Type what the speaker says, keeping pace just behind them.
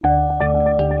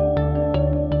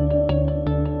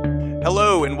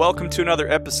Hello, and welcome to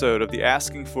another episode of the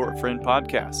Asking for a Friend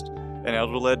podcast, an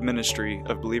elder-led ministry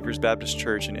of Believers Baptist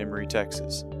Church in Emory,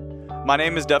 Texas. My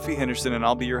name is Duffy Henderson, and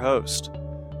I'll be your host.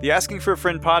 The Asking for a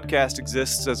Friend podcast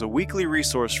exists as a weekly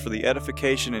resource for the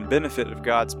edification and benefit of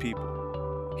God's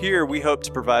people. Here, we hope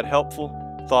to provide helpful,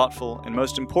 thoughtful, and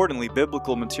most importantly,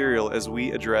 biblical material as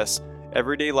we address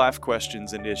everyday life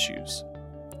questions and issues.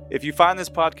 If you find this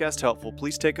podcast helpful,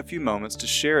 please take a few moments to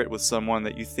share it with someone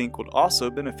that you think would also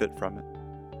benefit from it.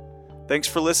 Thanks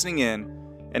for listening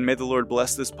in, and may the Lord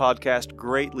bless this podcast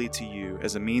greatly to you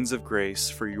as a means of grace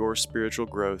for your spiritual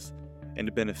growth and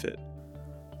to benefit.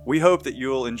 We hope that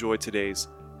you'll enjoy today's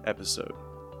episode.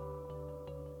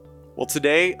 Well,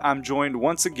 today I'm joined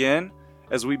once again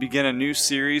as we begin a new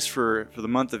series for the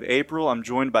month of April. I'm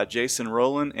joined by Jason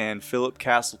Rowland and Philip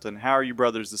Castleton. How are you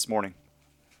brothers this morning?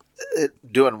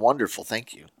 Doing wonderful,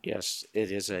 thank you. Yes,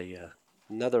 it is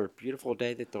another beautiful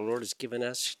day that the Lord has given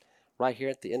us right here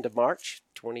at the end of March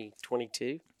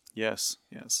 2022. Yes.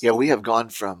 Yeah, we have gone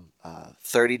from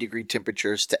 30-degree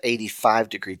temperatures to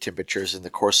 85-degree temperatures in the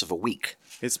course of a week.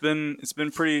 It's been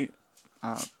pretty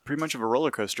much of a roller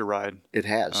coaster ride. It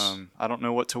has. I don't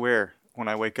know what to wear when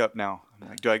I wake up now. I'm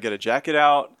like, do I get a jacket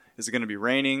out? Is it going to be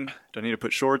raining? Do I need to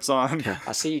put shorts on?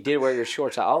 I see you did wear your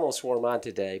shorts. I almost wore mine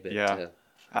today, but yeah.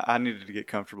 I needed to get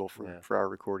comfortable for our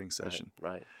recording session.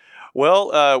 Right.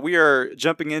 Well, we are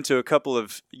jumping into a couple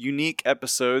of unique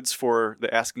episodes for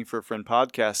the Asking for a Friend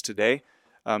podcast today.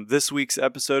 This week's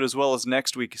episode, as well as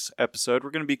next week's episode, we're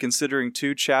going to be considering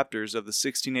two chapters of the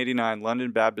 1689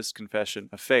 London Baptist Confession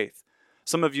of Faith.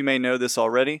 Some of you may know this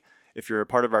already. If you're a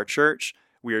part of our church,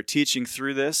 we are teaching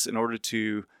through this in order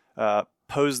to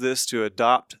pose this, to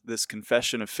adopt this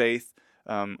confession of faith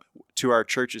to our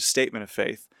church's statement of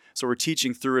faith. So we're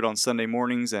teaching through it on Sunday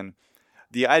mornings, and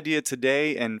the idea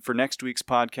today and for next week's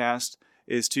podcast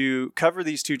is to cover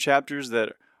these two chapters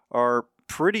that are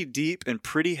pretty deep and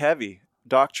pretty heavy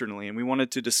doctrinally, and we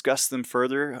wanted to discuss them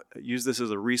further, use this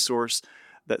as a resource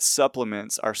that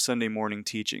supplements our Sunday morning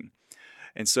teaching.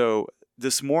 And so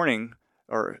this morning,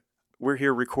 we're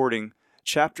here recording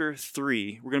chapter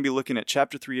 3. We're going to be looking at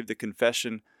chapter 3 of the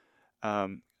confession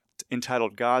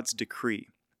entitled God's Decree.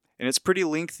 And it's pretty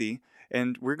lengthy.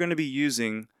 And we're going to be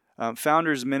using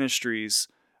Founders Ministries'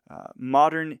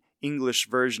 modern English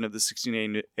version of the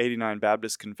 1689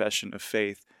 Baptist Confession of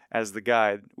Faith as the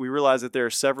guide. We realize that there are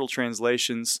several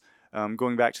translations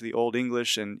going back to the Old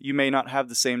English, and you may not have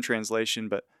the same translation,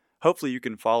 but hopefully you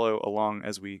can follow along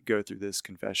as we go through this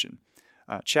confession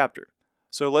chapter.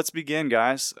 So let's begin,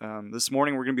 guys. This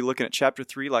morning we're going to be looking at chapter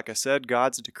 3, like I said,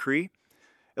 God's Decree.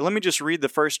 And let me just read the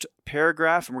first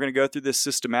paragraph, and we're going to go through this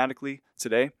systematically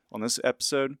today on this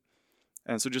episode.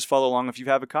 And so just follow along if you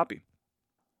have a copy.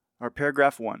 Our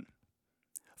paragraph 1.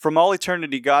 From all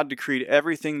eternity, God decreed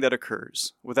everything that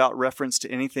occurs, without reference to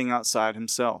anything outside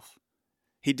himself.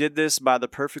 He did this by the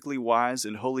perfectly wise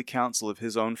and holy counsel of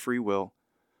his own will,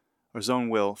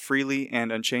 freely and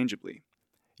unchangeably.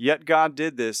 Yet God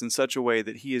did this in such a way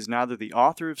that he is neither the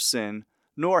author of sin,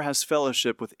 nor has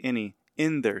fellowship with any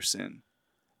in their sin.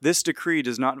 This decree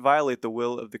does not violate the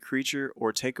will of the creature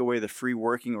or take away the free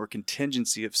working or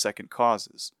contingency of second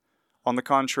causes. On the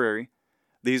contrary,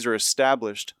 these are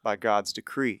established by God's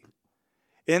decree.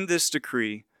 In this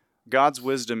decree, God's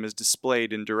wisdom is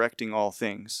displayed in directing all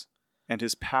things, and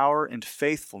his power and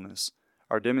faithfulness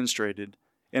are demonstrated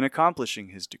in accomplishing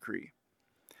his decree.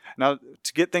 Now,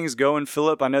 to get things going,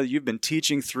 Philip, I know you've been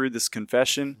teaching through this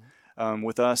confession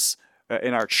with us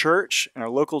in our church, in our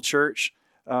local church.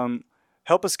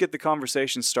 Help us get the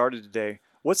conversation started today.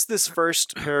 What's this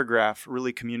first paragraph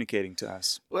really communicating to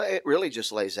us? Well, it really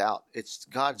just lays out. It's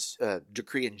God's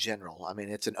decree in general. I mean,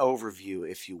 it's an overview,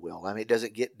 if you will. I mean, it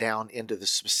doesn't get down into the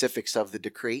specifics of the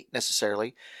decree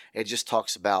necessarily. It just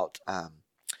talks about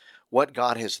what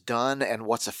God has done and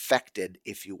what's affected,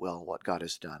 if you will, what God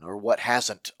has done, or what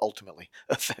hasn't ultimately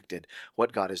affected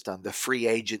what God has done. The free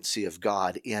agency of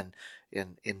God in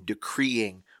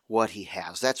decreeing what he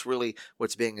has. That's really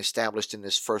what's being established in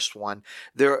this first one.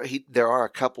 There are a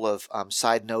couple of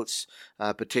side notes,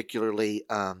 particularly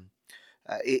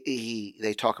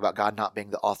they talk about God not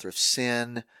being the author of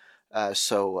sin.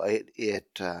 So it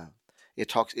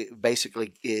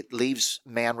leaves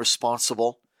man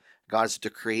responsible, God's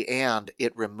decree, and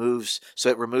it removes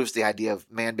the idea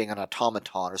of man being an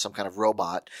automaton or some kind of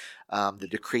robot. The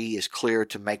decree is clear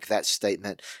to make that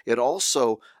statement. It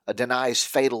also denies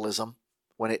fatalism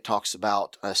when it talks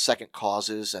about second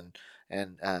causes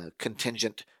and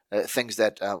contingent things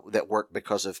that work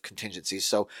because of contingencies.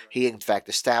 So he, in fact,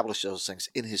 established those things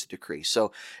in his decree.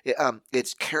 So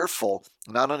it's careful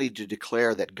not only to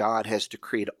declare that God has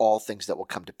decreed all things that will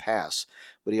come to pass,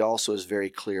 but he also is very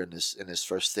clear in this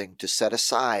first thing to set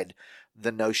aside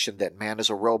the notion that man is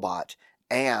a robot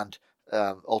and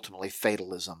ultimately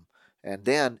fatalism. And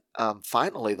then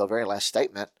finally, the very last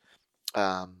statement.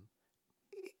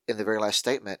 In the very last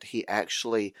statement, he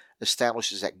actually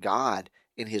establishes that God,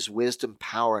 in his wisdom,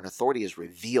 power, and authority, is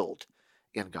revealed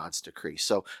in God's decree.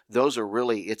 So those are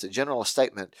really, it's a general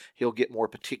statement. He'll get more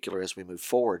particular as we move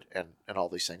forward and all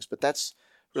these things. But that's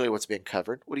really what's being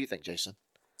covered. What do you think, Jason?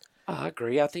 I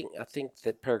agree. I think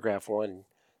that paragraph 1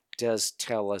 does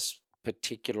tell us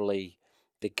particularly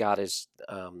that God is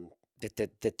that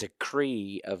the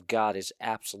decree of God is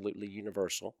absolutely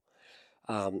universal.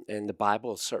 And the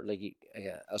Bible certainly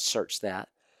asserts that.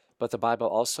 But the Bible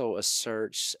also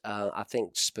asserts, I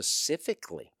think,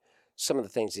 specifically some of the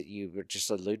things that you were just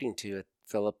alluding to,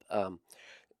 Philip,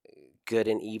 good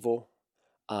and evil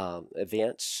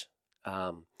events,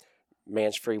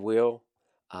 man's free will,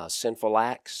 sinful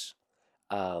acts,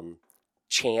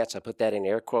 chance, I put that in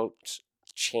air quotes,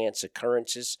 chance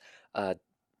occurrences,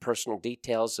 personal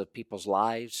details of people's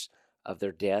lives, of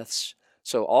their deaths.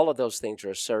 So all of those things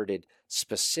are asserted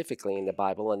specifically in the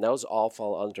Bible, and those all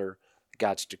fall under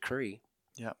God's decree.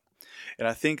 Yeah. And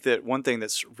I think that one thing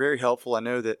that's very helpful, I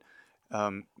know that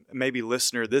maybe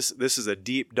listener, this is a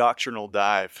deep doctrinal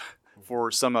dive for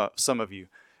some of you.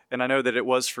 And I know that it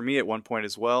was for me at one point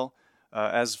as well,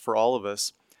 as for all of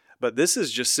us. But this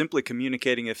is just simply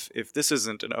communicating, if this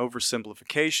isn't an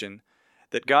oversimplification,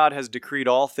 that God has decreed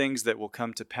all things that will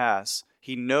come to pass.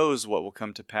 He knows what will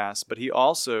come to pass, but he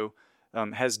also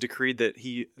has decreed that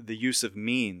the use of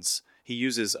means. He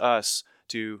uses us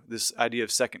to this idea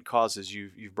of second causes.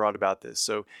 You've brought about this.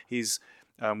 So he's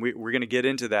we're going to get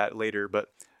into that later, but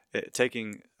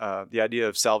taking the idea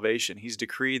of salvation, he's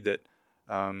decreed that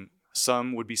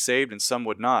some would be saved and some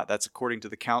would not. That's according to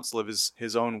the counsel of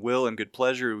his own will and good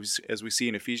pleasure, as we see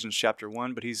in Ephesians chapter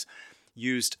 1. But he's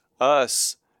used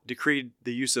us, decreed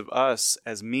the use of us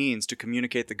as means to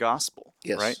communicate the gospel.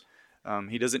 Yes. Right?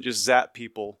 He doesn't just zap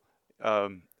people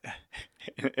in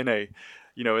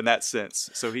that sense.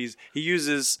 So he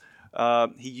uses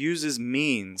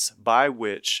means by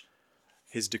which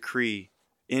his decree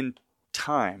in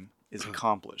time is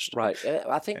accomplished. Right.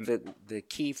 I think that the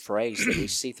key phrase that we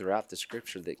see throughout the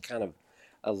scripture that kind of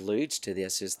alludes to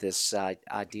this is this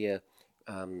idea,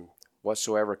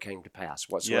 whatsoever came to pass,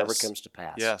 whatsoever Yes. comes to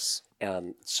pass. Yes.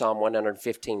 Psalm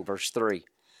 115, verse 3.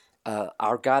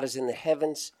 Our God is in the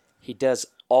heavens. He does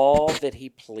all that he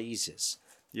pleases.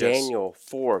 Yes. Daniel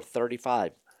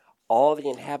 4:35. All the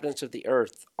inhabitants of the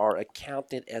earth are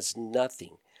accounted as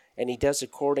nothing, and he does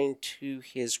according to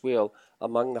his will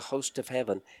among the host of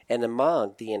heaven and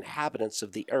among the inhabitants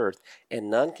of the earth, and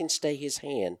none can stay his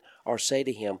hand or say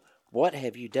to him, what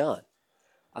have you done?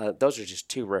 Those are just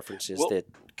two references that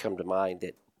come to mind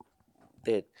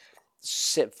that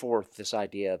set forth this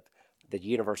idea of the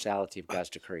universality of God's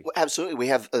decree. Well, absolutely. We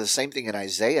have the same thing in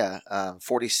Isaiah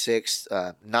 46,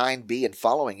 9b and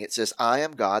following. It says, I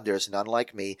am God, there is none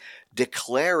like me,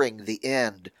 declaring the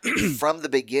end from the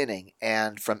beginning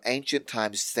and from ancient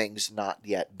times things not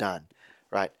yet done.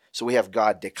 Right? So we have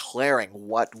God declaring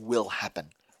what will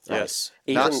happen. Right? Yes.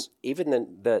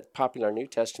 Even the popular New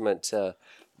Testament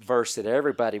verse that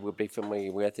everybody would be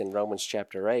familiar with in Romans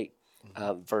chapter 8,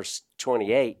 verse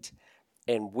 28,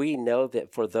 and we know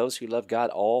that for those who love God,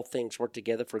 all things work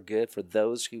together for good for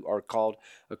those who are called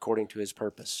according to his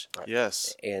purpose. Right?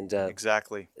 Yes. And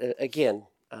exactly. Again,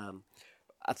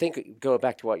 I think going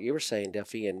back to what you were saying,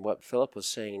 Duffy, and what Philip was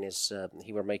saying is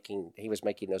he was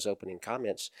making those opening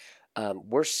comments.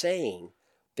 We're saying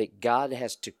that God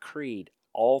has decreed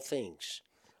all things,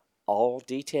 all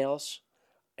details,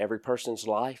 every person's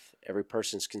life, every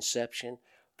person's conception,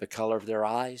 the color of their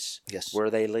eyes, Yes. where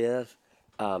they live,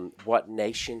 what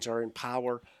nations are in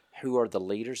power, who are the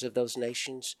leaders of those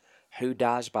nations, who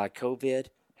dies by COVID,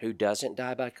 who doesn't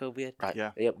die by COVID. Right.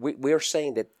 Yeah. We're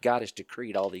saying that God has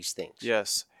decreed all these things.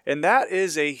 Yes. And that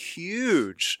is a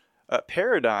huge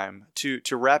paradigm to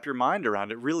wrap your mind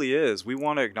around. It really is. We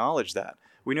want to acknowledge that.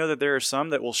 We know that there are some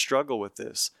that will struggle with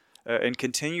this and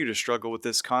continue to struggle with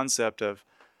this concept of,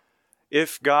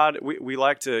 if God, we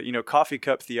like to, coffee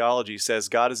cup theology says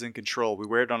God is in control. We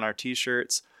wear it on our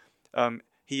T-shirts.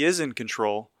 He is in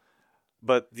control,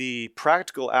 but the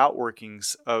practical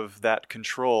outworkings of that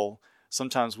control,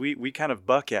 sometimes we kind of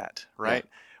buck at, right?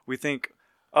 Yeah. We think,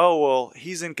 oh, well,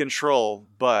 he's in control,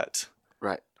 but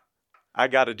right, I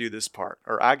got to do this part,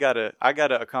 or I gotta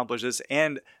accomplish this.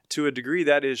 And to a degree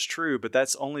that is true, but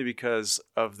that's only because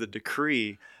of the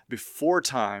decree before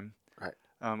time,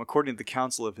 Right. According to the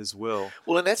counsel of his will.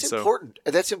 Well, and that's So- important.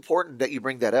 That's important that you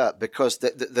bring that up, because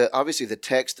the obviously the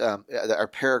text, our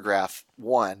paragraph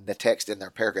 1, the text in their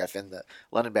paragraph in the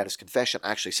London Baptist Confession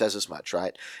actually says as much,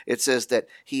 right? It says that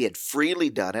he had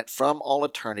freely done it from all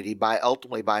eternity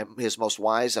ultimately by his most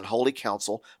wise and holy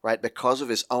counsel, right? Because of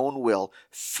his own will,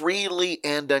 freely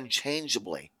and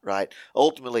unchangeably, right?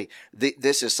 Ultimately,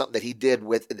 this is something that he did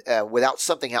without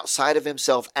something outside of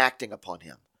himself acting upon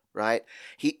him. Right,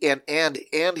 he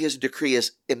and his decree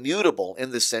is immutable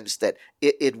in the sense that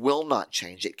it will not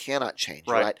change, it cannot change.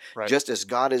 Right, just as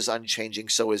God is unchanging,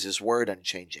 so is His Word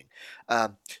unchanging.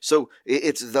 So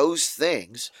it's those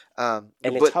things. And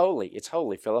it's holy. It's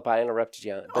holy, Philip. I interrupted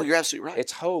you. Oh, you're absolutely right.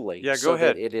 It's holy. Yeah, so go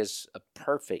ahead. That it is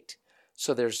perfect.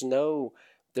 So there's no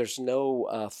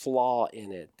flaw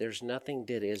in it. There's nothing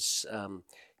that is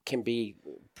can be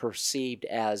perceived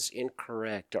as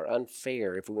incorrect or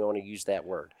unfair, if we want to use that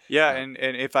word. Yeah, and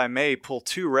if I may pull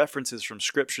 2 references from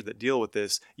Scripture that deal with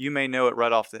this, you may know it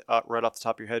right off the top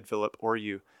of your head, Philip, or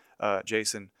you,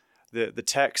 Jason. The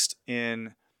text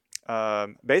in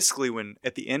basically when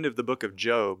at the end of the book of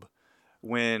Job,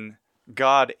 when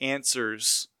God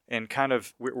answers. And kind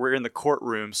of, we're in the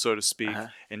courtroom, so to speak,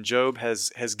 and Job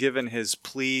has given his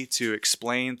plea to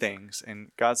explain things, and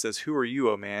God says, "Who are you,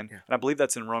 O man?" Yeah. And I believe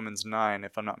that's in Romans 9,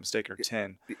 if I'm not mistaken, or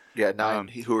 10. Yeah, 9.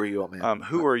 Who are you, O man?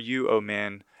 Who are you, O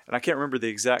man? And I can't remember the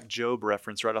exact Job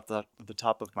reference right off the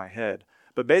top of my head,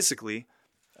 but basically,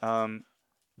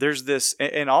 there's this,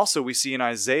 and also we see in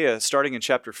Isaiah, starting in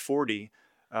chapter 40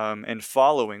 and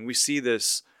following, we see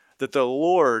this, that the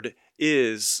Lord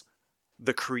is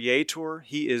the creator.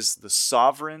 He is the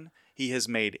sovereign. He has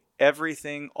made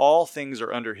everything. All things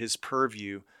are under his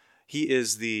purview. He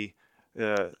is the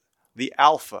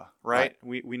Alpha, right?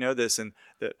 We know this, and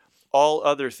that all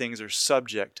other things are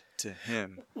subject to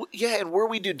him. Yeah, and where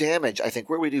we do damage, I think,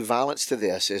 where we do violence to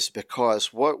this is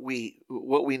because what we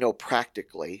know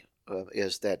practically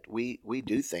is that we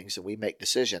do things and we make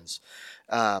decisions.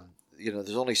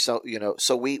 There's only so,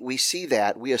 so we see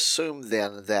that, we assume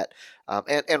then that,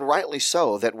 and rightly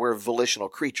so, that we're volitional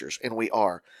creatures, and we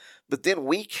are. But then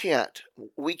we can't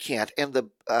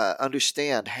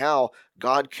understand how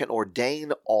God can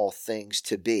ordain all things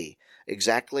to be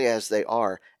exactly as they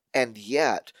are, and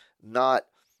yet not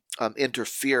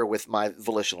interfere with my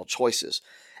volitional choices.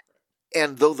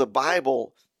 And though the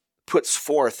Bible puts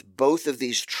forth both of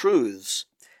these truths,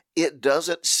 it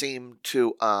doesn't seem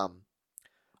to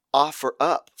offer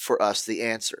up for us the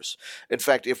answers. In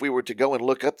fact, if we were to go and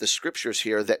look up the scriptures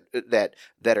here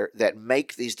that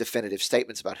make these definitive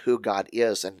statements about who God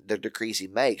is and the decrees He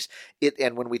makes,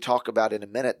 and when we talk about in a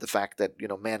minute the fact that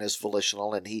man is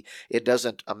volitional and it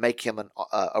doesn't make him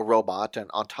a robot, an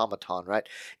automaton, right?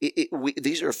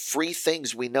 These are free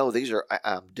things. We know these are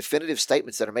definitive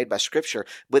statements that are made by Scripture,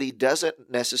 but He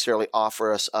doesn't necessarily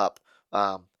offer us up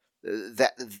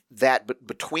that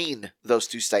between those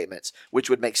two statements,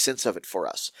 which would make sense of it for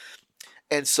us.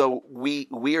 And so we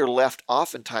are left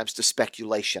oftentimes to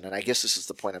speculation, and I guess this is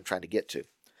the point I'm trying to get to.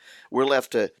 We're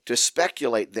left to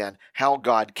speculate then how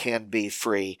God can be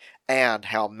free and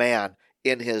how man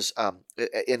in his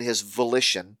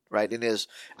volition, right, in his,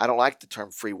 I don't like the term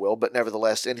free will, but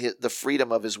nevertheless in the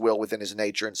freedom of his will within his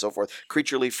nature and so forth,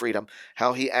 creaturely freedom,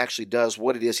 how he actually does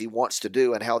what it is he wants to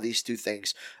do, and how these two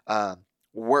things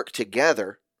work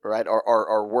together, right,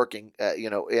 or working,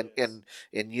 in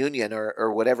union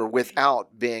or whatever,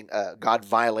 without being God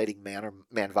violating man or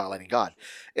man violating God.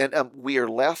 And we are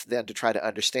left then to try to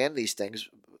understand these things,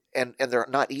 and they're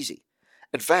not easy.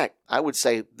 In fact, I would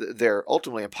say they're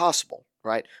ultimately impossible,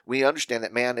 right? We understand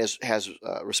that man has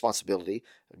responsibility.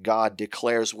 God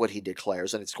declares what He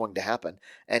declares, and it's going to happen,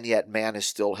 and yet man is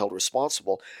still held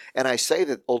responsible. And I say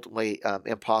that ultimately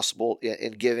impossible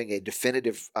in giving a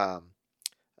definitive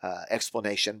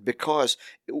explanation, because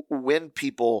when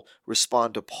people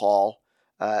respond to Paul,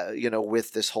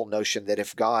 with this whole notion that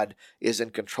if God is in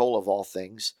control of all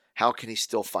things, how can He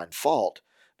still find fault?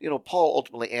 Paul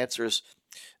ultimately answers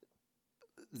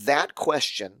that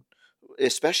question,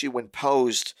 especially when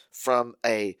posed from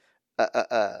a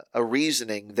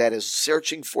reasoning that is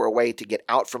searching for a way to get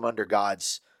out from under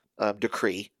God's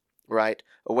decree, right?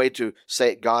 A way to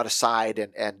set God aside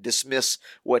and dismiss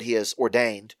what He has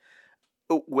ordained.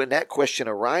 When that question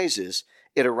arises,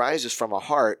 it arises from a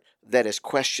heart that is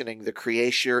questioning the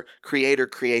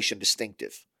creator-creation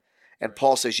distinctive. And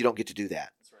Paul says you don't get to do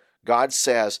that. God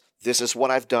says, this is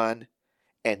what I've done,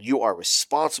 and you are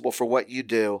responsible for what you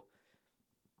do.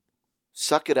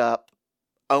 Suck it up,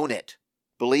 own it,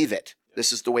 believe it.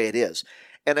 This is the way it is.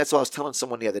 And that's what I was telling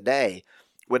someone the other day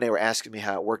when they were asking me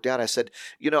how it worked out. I said,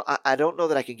 I don't know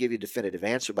that I can give you a definitive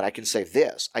answer, but I can say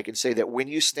this. I can say that when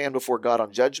you stand before God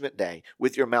on Judgment Day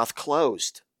with your mouth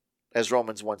closed, as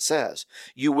Romans 1 says,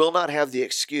 you will not have the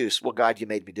excuse, well, God, you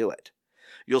made me do it.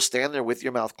 You'll stand there with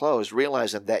your mouth closed,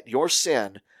 realizing that your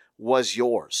sin was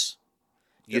yours.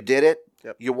 You Yep. did it.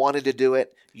 Yep. You wanted to do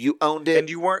it. You owned it. And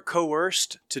you weren't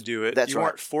coerced to do it. That's you right.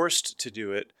 weren't forced to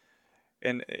do it.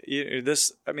 And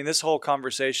this whole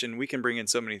conversation, we can bring in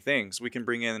so many things. We can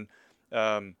bring in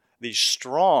the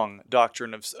strong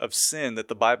doctrine of sin that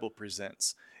the Bible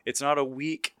presents. It's not a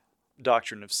weak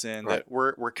doctrine of sin, Right. that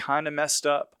we're kind of messed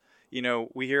up.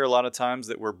 We hear a lot of times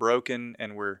that we're broken,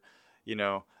 and we're,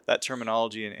 that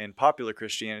terminology in popular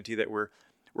Christianity, that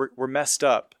we're messed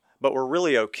up, but we're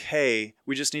really okay.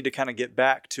 We just need to kind of get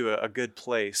back to a good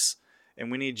place,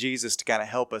 and we need Jesus to kind of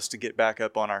help us to get back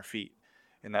up on our feet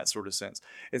in that sort of sense.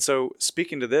 And so,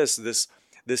 speaking to this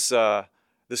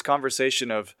conversation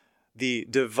of the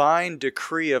divine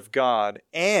decree of God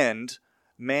and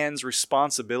man's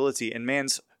responsibility and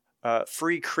man's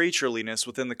free creatureliness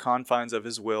within the confines of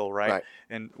his will, right?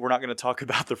 And we're not going to talk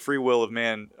about the free will of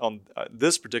man on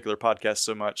this particular podcast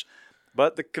so much,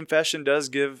 but the confession does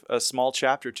give a small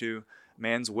chapter to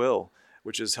man's will,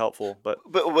 which is helpful. But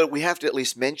we have to at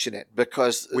least mention it,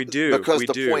 because we do. Because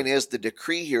the point is, the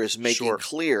decree here is making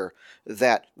clear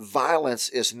that violence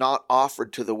is not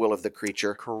offered to the will of the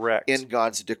creature. Correct. In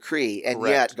God's decree, and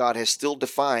Correct. yet God has still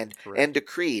defined Correct. and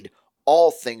decreed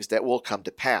all things that will come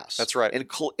to pass. That's right.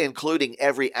 Including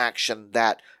every action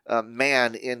that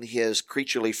man in his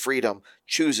creaturely freedom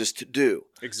chooses to do.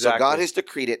 Exactly. So God has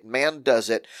decreed it. Man does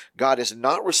it. God is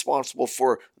not responsible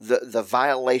for the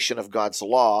violation of God's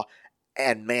law,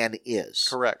 and man is.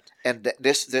 Correct. And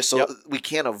we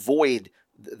can't avoid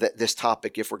this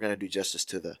topic if we're going to do justice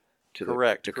to the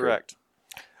Correct. decree. Correct.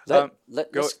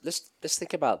 Let's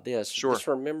think about this. Sure. Just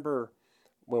remember,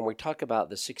 when we talk about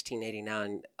the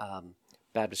 1689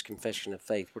 Baptist Confession of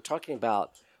Faith, we're talking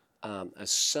about a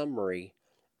summary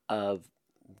of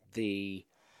the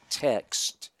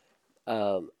text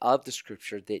of the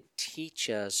Scripture that teach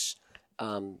us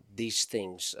these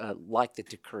things, like the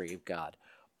decree of God,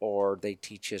 or they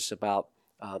teach us about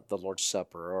the Lord's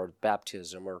Supper or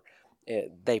baptism, or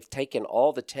they've taken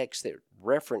all the texts that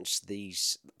reference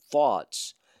these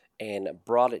thoughts and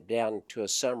brought it down to a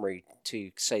summary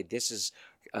to say this is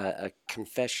a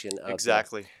confession of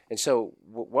Exactly. And so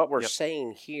what we're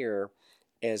saying here,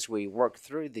 as we work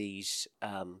through these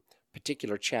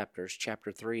particular chapters,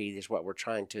 chapter 3 is what we're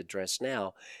trying to address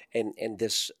now, and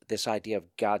this idea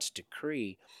of God's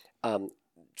decree.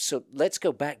 So let's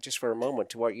go back just for a moment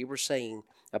to what you were saying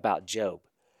about Job,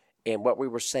 and what we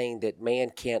were saying that man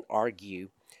can't argue.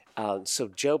 So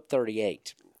Job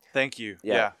 38. Thank you.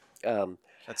 Yeah.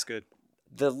 That's good.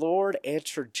 The Lord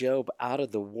answered Job out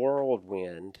of the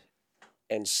whirlwind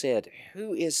and said,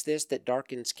 "Who is this that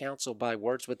darkens counsel by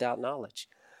words without knowledge?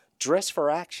 Dress for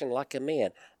action like a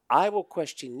man. I will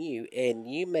question you,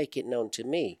 and you make it known to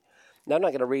me." Now, I'm not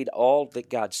going to read all that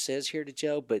God says here to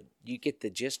Job, but you get the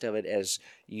gist of it as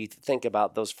you think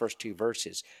about those first two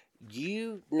verses.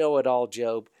 You know it all,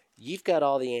 Job. You've got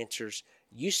all the answers.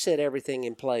 You set everything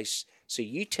in place. So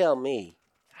you tell me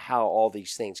how all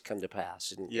these things come to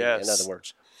pass, in other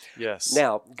words. Yes.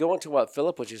 Now, going to what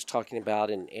Philip was just talking about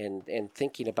and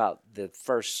thinking about the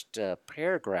first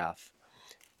paragraph,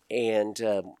 and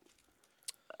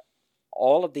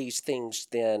all of these things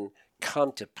then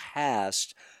come to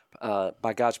pass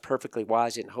by God's perfectly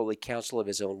wise and holy counsel of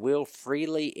his own will,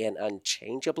 freely and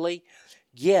unchangeably.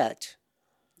 Yet,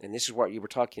 and this is what you were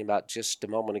talking about just a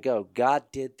moment ago, God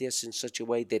did this in such a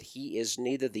way that he is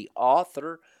neither the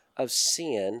author of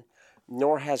sin,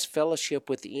 nor has fellowship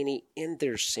with any in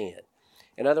their sin.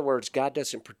 In other words, God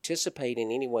doesn't participate in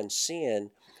anyone's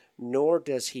sin, nor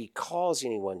does he cause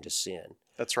anyone to sin.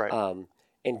 That's right.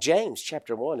 And James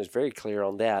chapter 1 is very clear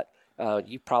on that.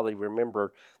 You probably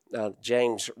remember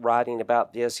James writing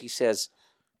about this. He says,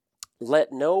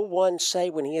 "Let no one say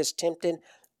when he is tempted,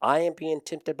 I am being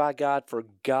tempted by God, for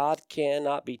God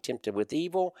cannot be tempted with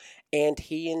evil, and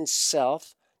he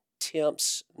himself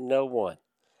tempts no one.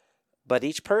 But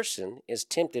each person is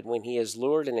tempted when he is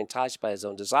lured and enticed by his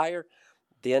own desire.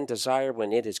 Then desire,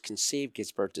 when it is conceived,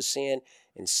 gives birth to sin,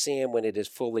 and sin, when it is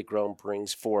fully grown,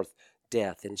 brings forth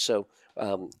death." And so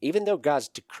even though God's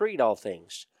decreed all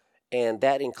things, and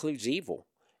that includes evil,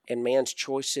 and man's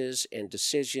choices and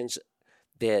decisions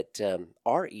that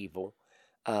are evil,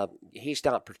 he's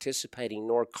not participating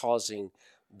nor causing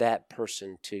that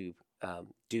person to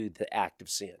do the act of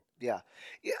sin. Yeah,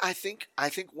 I think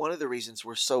one of the reasons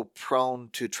we're so prone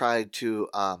to try to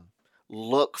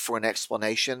look for an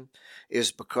explanation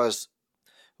is because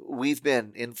we've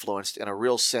been influenced in a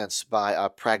real sense by a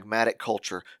pragmatic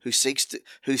culture who seeks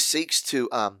to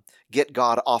get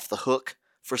God off the hook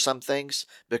for some things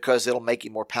because it'll make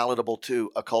him more palatable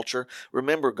to a culture.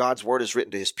 Remember, God's word is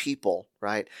written to his people,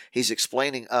 right? He's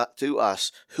explaining to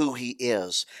us who he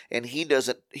is, and he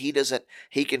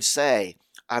can say,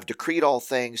 I've decreed all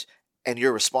things and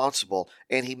you're responsible,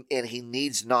 and he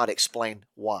needs not explain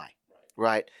why,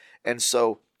 right? And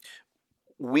so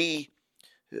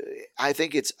I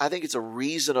think it's a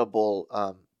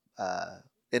reasonable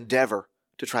endeavor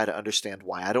to try to understand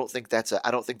why. I don't think that's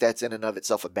in and of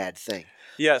itself a bad thing.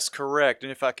 Yes, correct.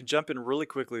 And if I could jump in really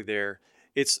quickly there,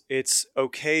 it's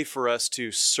okay for us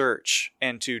to search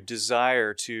and to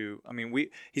desire to. I mean,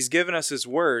 he's given us his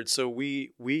word, so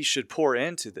we should pour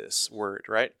into this word,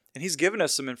 right? And he's given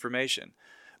us some information,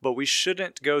 but we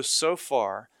shouldn't go so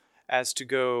far as to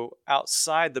go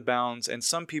outside the bounds. And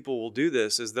some people will do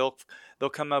this, is they'll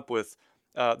come up with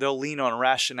they'll lean on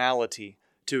rationality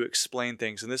to explain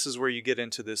things, and this is where you get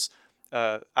into this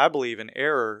I believe an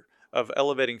error of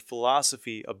elevating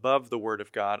philosophy above the Word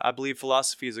of God. I believe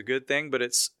philosophy is a good thing, but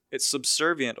it's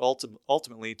subservient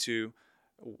ultimately to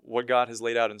what God has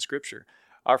laid out in Scripture.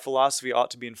 Our philosophy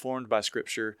ought to be informed by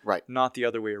Scripture, right, not the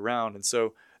other way around. And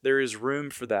so there is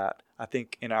room for that, I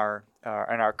think, in our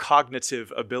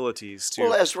cognitive abilities to.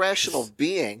 Well, as rational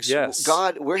beings, yes.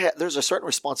 God, there's a certain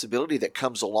responsibility that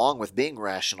comes along with being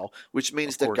rational, which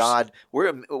means that God,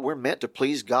 we're meant to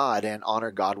please God and honor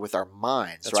God with our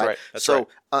minds, That's right? That's so,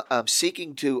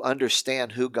 seeking to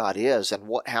understand who God is and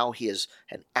how He has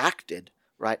acted,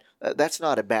 right? That's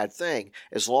not a bad thing,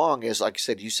 as long as, like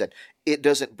you said, it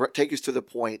doesn't take us to the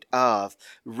point of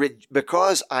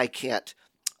because I can't.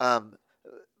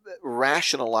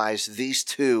 Rationalize these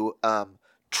two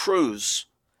truths,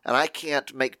 and I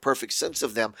can't make perfect sense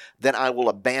of them, then I will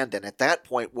abandon. At that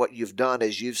point, what you've done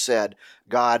is you've said,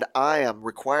 God, I am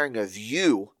requiring of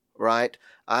you, right?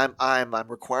 I'm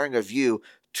requiring of you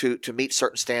to meet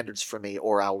certain standards for me,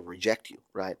 or I will reject you,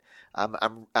 right?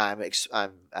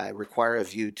 I require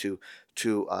of you to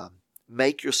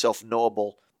make yourself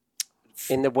knowable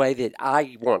in the way that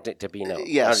I want it to be known.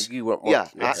 Yes. You want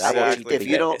exactly. If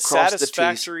you don't it's cross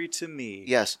satisfactory to me.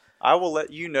 Yes. I will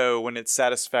let you know when it's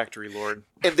satisfactory, Lord.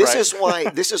 And this is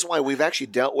why we've actually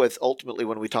dealt with, ultimately,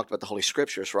 when we talked about the Holy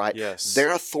Scriptures, right? Yes.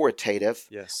 They're authoritative.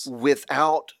 Yes.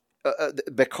 Without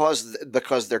because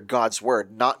they're God's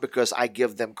word, not because I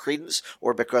give them credence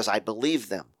or because I believe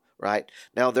them. Right?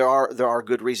 Now there are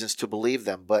good reasons to believe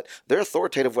them, but they're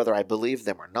authoritative whether I believe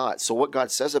them or not. So what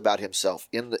God says about Himself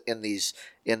in these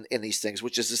things,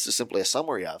 which is this is simply a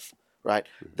summary of, right?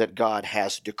 That God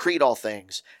has decreed all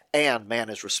things and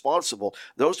man is responsible.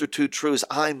 Those are two truths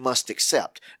I must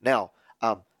accept. Now,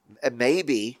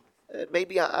 maybe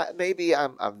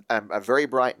I'm a very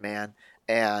bright man,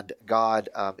 and God,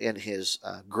 in His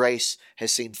grace,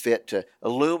 has seen fit to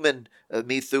illumine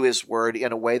me through His Word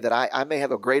in a way that I may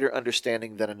have a greater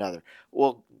understanding than another.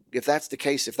 Well, if that's the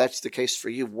case for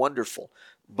you, wonderful.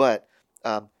 But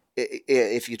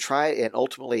if you try and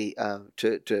ultimately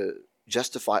to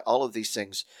justify all of these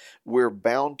things, we're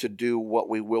bound to do what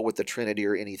we will with the Trinity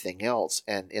or anything else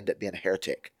and end up being a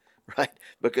heretic. Right?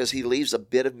 Because He leaves a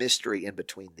bit of mystery in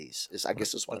between these. I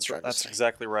guess is what I'm trying to say. That's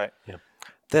exactly right. Yeah.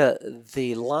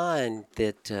 The line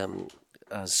that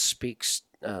speaks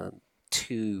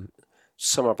to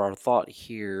some of our thought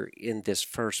here in this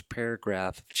first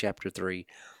paragraph of chapter 3,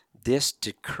 this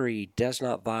decree does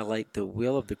not violate the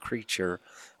will of the creature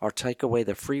or take away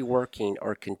the free working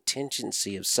or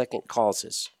contingency of second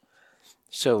causes.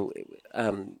 So,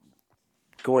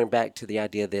 going back to the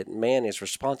idea that man is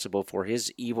responsible for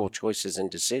his evil choices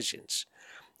and decisions,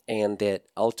 and that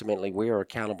ultimately we are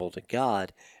accountable to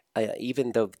God,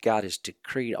 even though God has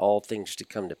decreed all things to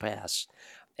come to pass.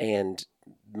 And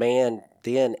man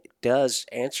then does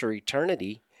answer in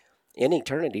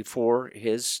eternity for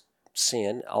his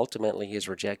sin, ultimately his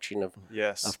rejection of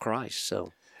Christ.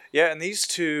 So, yeah, and these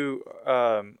two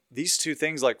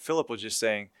things, like Philip was just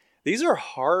saying, these are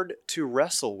hard to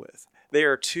wrestle with. They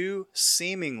are two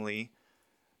seemingly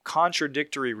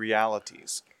contradictory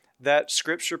realities that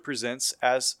Scripture presents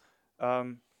as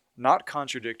not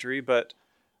contradictory, but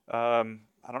I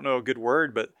don't know a good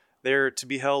word, but they're to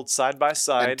be held side by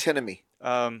side. Antinomy.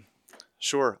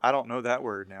 Sure, I don't know that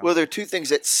word now. Well, there are two things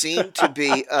that seem to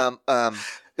be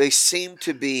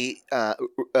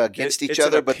against each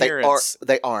other, but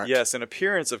they aren't. Yes, an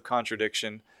appearance of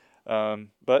contradiction,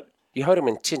 but you hold them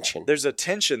in tension. There's a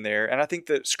tension there, and I think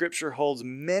that Scripture holds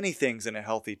many things in a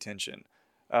healthy tension.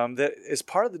 That is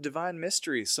part of the divine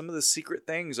mystery. Some of the secret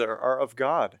things are of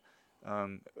God.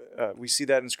 we see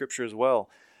that in Scripture as well.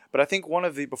 But I think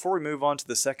before we move on to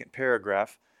the second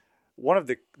paragraph, one of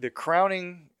the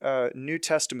crowning New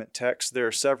Testament texts, there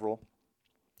are several,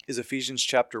 is Ephesians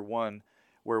chapter 1,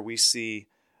 where we see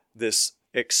this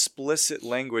explicit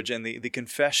language and the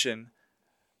confession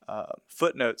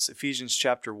footnotes, Ephesians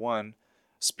chapter 1,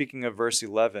 speaking of verse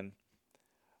 11.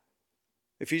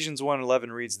 Ephesians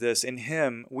 1:11 reads this, "In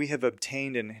him we have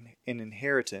obtained an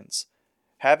inheritance,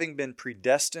 having been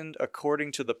predestined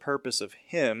according to the purpose of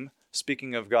him,"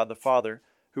 speaking of God the Father,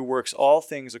 "who works all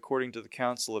things according to the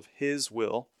counsel of his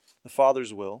will," the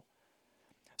Father's will,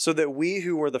 "so that we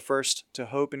who were the first to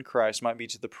hope in Christ might be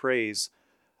to the praise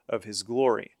of his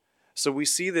glory." So we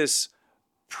see this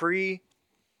pre-creation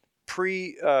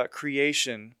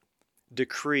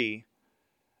decree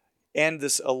and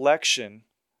this election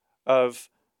of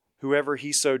whoever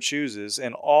he so chooses,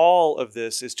 and all of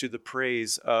this is to the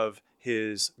praise of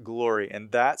his glory.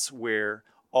 And that's where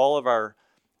all of our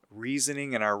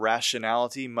reasoning and our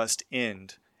rationality must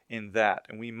end, in that.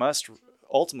 And we must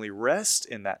ultimately rest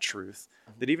in that truth,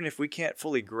 that even if we can't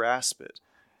fully grasp it,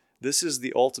 this is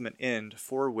the ultimate end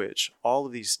for which all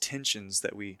of these tensions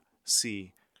that we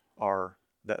see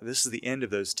that this is the end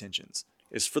of those tensions,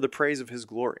 is for the praise of his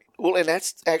glory. Well, and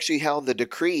that's actually how the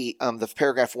decree, the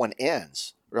paragraph 1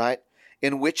 ends, right?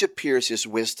 "In which appears his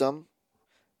wisdom,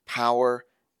 power,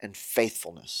 and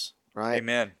faithfulness," right?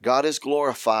 Amen. God is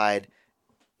glorified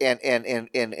and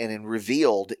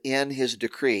revealed in his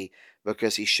decree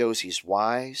because he shows he's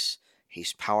wise,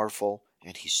 he's powerful,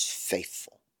 and he's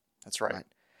faithful. That's right.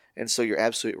 And so you're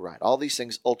absolutely right. All these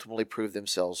things ultimately prove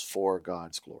themselves for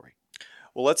God's glory.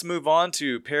 Well, let's move on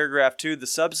to paragraph 2. The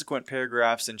subsequent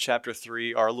paragraphs in chapter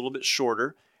 3 are a little bit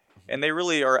shorter, and they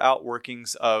really are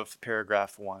outworkings of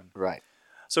paragraph 1. Right.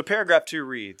 So paragraph 2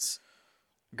 reads,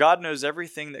 "God knows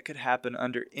everything that could happen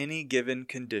under any given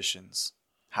conditions.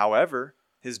 However,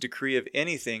 his decree of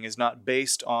anything is not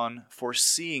based on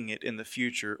foreseeing it in the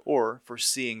future or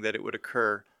foreseeing that it would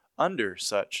occur under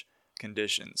such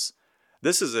conditions."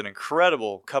 This is an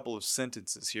incredible couple of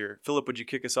sentences here. Philip, would you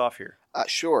kick us off here?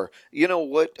 Sure. You know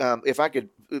what? If I could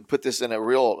put this in a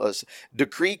real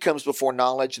decree comes before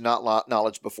knowledge, not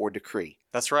knowledge before decree.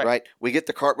 That's right. Right? We get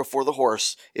the cart before the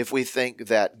horse if we think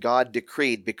that God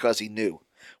decreed because he knew.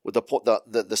 With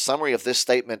the summary of this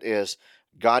statement is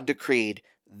God decreed,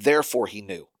 therefore he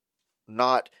knew.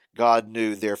 Not God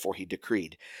knew, therefore he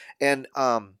decreed. And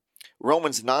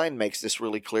Romans 9 makes this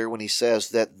really clear when he says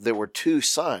that there were two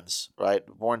sons, right,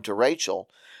 born to Rachel,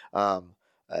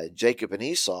 Jacob and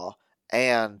Esau,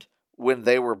 and when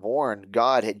they were born,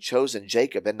 God had chosen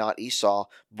Jacob and not Esau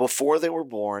before they were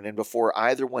born and before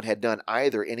either one had done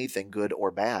either anything good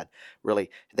or bad. Really,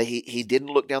 he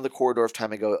didn't look down the corridor of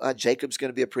time and go, Jacob's going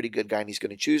to be a pretty good guy and he's going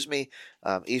to choose me.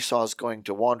 Esau's going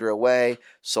to wander away,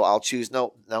 so I'll choose.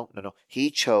 No.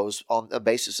 He chose on the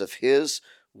basis of his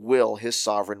will, his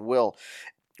sovereign will.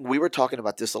 We were talking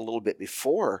about this a little bit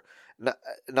before.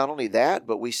 Not only that,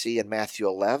 but we see in Matthew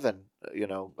 11,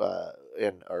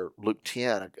 or Luke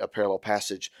 10, a parallel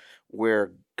passage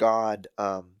where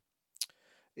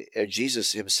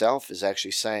Jesus himself is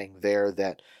actually saying there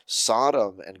that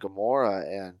Sodom and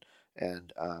Gomorrah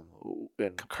and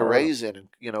Chorazin,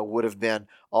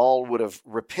 would have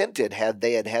repented had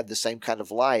they had the same kind of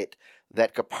light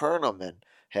that Capernaum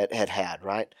had,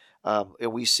 right?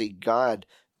 And we see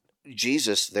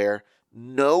Jesus there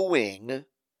knowing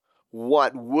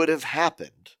what would have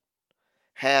happened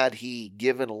had he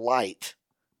given light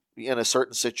in a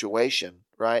certain situation,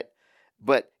 right?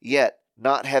 But yet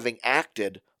not having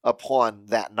acted upon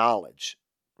that knowledge,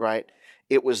 right?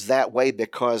 It was that way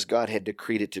because God had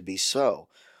decreed it to be so.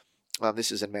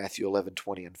 This is in Matthew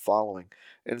 11:20 and following.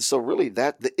 And so really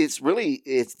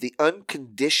it's the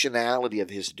unconditionality of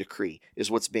his decree is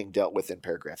what's being dealt with in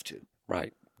paragraph 2.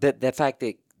 Right. The fact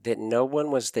that no one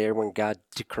was there when God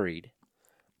decreed,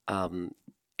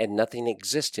 and nothing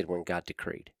existed when God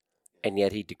decreed, and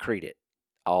yet he decreed it.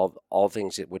 All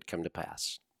things that would come to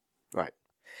pass. Right.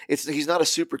 He's not a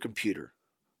supercomputer,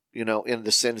 in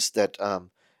the sense that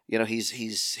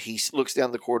he looks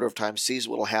down the corridor of time, sees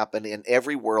what will happen in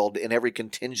every world, in every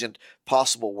contingent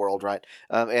possible world, right?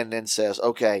 And then says,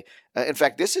 okay. In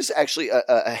fact, this is actually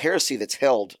a heresy that's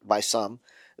held by some,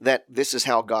 that this is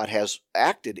how God has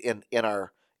acted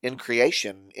in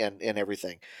creation and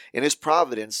everything, in his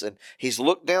providence. And he's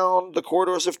looked down the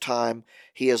corridors of time.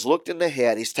 He has looked in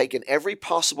ahead. He's taken every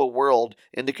possible world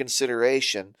into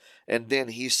consideration. And then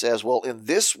he says, well, in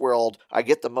this world, I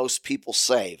get the most people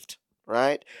saved,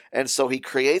 right? And so he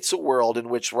creates a world in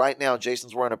which right now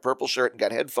Jason's wearing a purple shirt and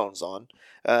got headphones on,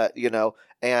 and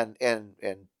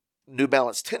New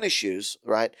Balance tennis shoes,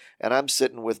 right? And I'm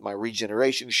sitting with my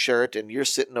Regeneration shirt, and you're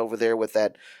sitting over there with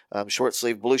that short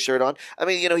sleeve blue shirt on. I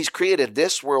mean, he's created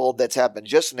this world that's happened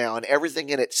just now and everything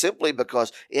in it simply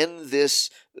because in this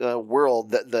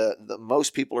world the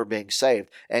most people are being saved,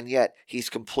 and yet he's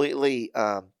completely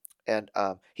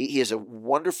he is a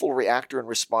wonderful reactor and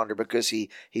responder because he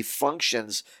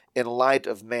functions in light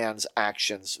of man's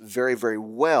actions very, very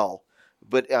well.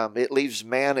 But it leaves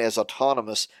man as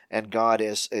autonomous and God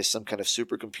as some kind of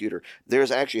supercomputer.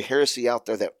 There's actually heresy out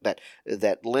there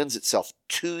that lends itself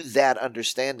to that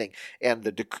understanding, and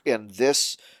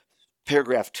this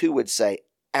paragraph 2 would say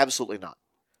absolutely not.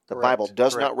 The Correct. Bible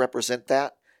does Correct. not represent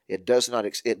that. It does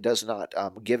not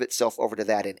give itself over to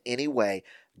that in any way.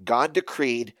 God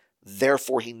decreed,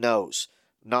 therefore He knows,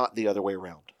 not the other way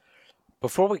around.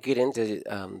 Before we get into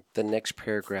the next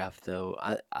paragraph, though,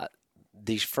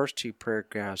 these first two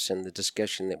paragraphs and the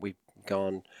discussion that we've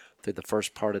gone through the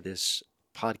first part of this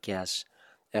podcast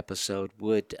episode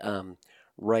would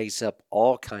raise up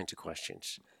all kinds of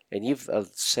questions. And you've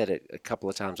said it a couple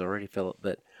of times already, Philip,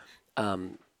 but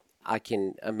I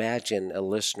can imagine a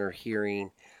listener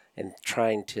hearing and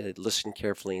trying to listen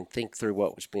carefully and think through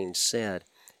what was being said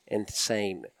and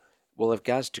saying, well, if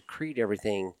God's decreed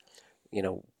everything,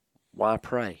 why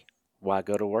pray? Why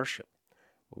go to worship?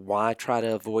 Why try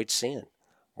to avoid sin?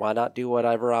 Why not do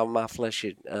whatever my flesh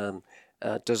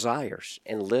desires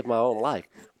and live my own life?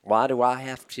 Why do I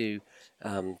have to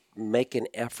make an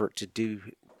effort to do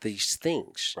these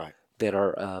things that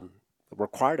are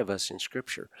required of us in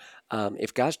Scripture?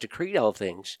 If God's decreed all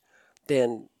things,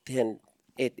 then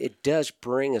it does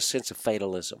bring a sense of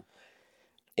fatalism.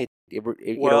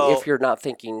 If you're not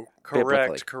thinking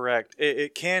biblically. Correct.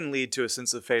 It can lead to a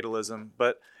sense of fatalism,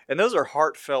 and those are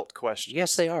heartfelt questions.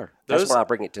 Yes, they are. That's why I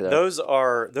bring it to them. Those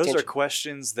are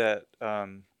questions that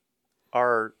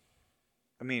are,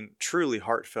 truly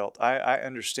heartfelt. I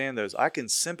understand those. I can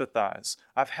sympathize.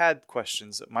 I've had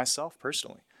questions myself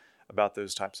personally about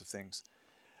those types of things.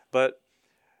 But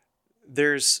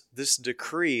there's this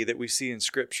decree that we see in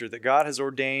Scripture that God has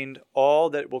ordained all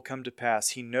that will come to pass.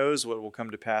 He knows what will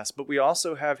come to pass. But we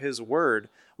also have His Word,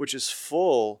 which is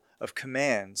full of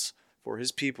commands for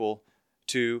His people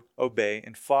to obey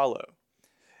and follow.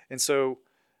 And so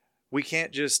we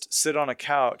can't just sit on a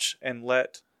couch and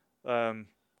let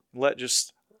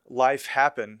just life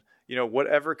happen.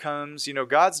 Whatever comes,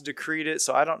 God's decreed it,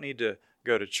 so I don't need to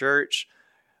go to church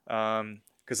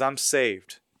because I'm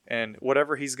saved. And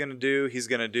whatever He's going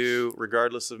to do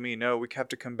regardless of me. No, we have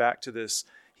to come back to this.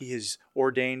 He has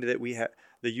ordained that we have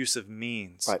the use of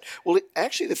means. Right. Well,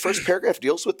 actually, the first paragraph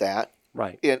deals with that.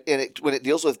 Right. And when it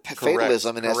deals with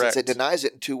fatalism, in essence, it denies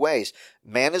it in two ways.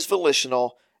 Man is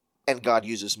volitional, and God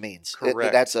uses means.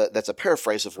 Correct. That's a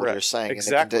paraphrase of what you're saying.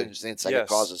 Exactly. And the second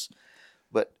causes.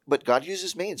 But God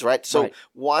uses means, right? So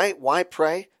why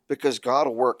pray? Because God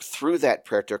will work through that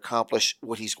prayer to accomplish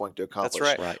what He's going to accomplish.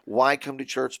 That's right. Why come to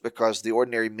church? Because the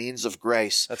ordinary means of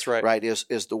grace, that's right,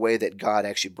 is the way that God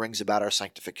actually brings about our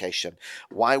sanctification.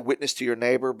 Why witness to your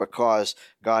neighbor? Because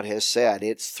God has said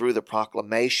it's through the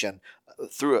proclamation,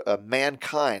 through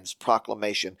mankind's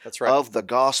proclamation of the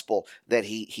gospel that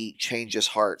he changes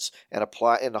hearts and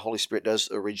the Holy Spirit does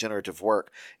a regenerative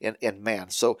work in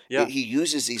man. So He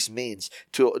uses these means.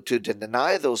 To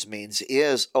deny those means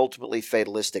is ultimately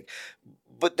fatalistic.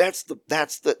 But that's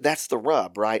the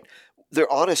rub, right?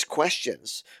 They're honest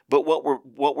questions, but what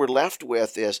we're left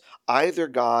with is either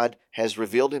God has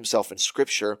revealed Himself in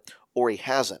Scripture or He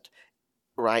hasn't,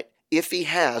 right? If He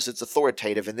has, it's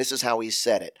authoritative, and this is how He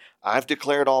said it. I've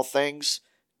declared all things,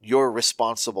 you're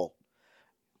responsible.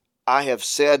 I have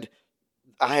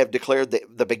declared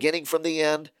the beginning from the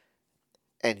end,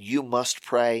 and you must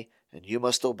pray, and you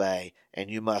must obey,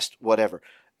 and you must whatever.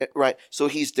 Right? So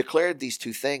He's declared these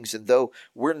two things, and though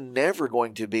we're never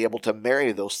going to be able to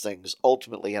marry those things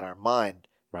ultimately in our mind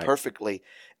perfectly,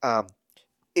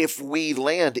 if we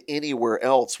land anywhere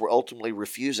else, we're ultimately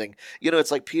refusing.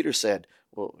 It's like Peter said,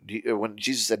 well, when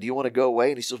Jesus said, do you want to go away?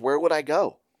 And he says, where would I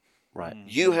go? Right.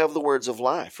 You have the words of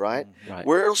life, right? Right.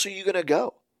 Where else are you going to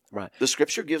go? Right. The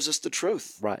Scripture gives us the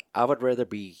truth. Right. I would rather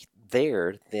be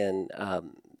there than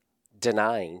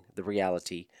denying the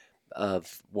reality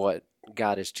of what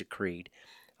God has decreed.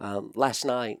 Last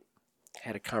night, I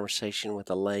had a conversation with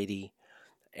a lady,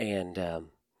 and it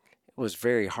was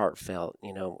very heartfelt,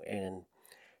 and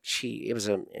it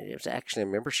was actually a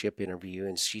membership interview,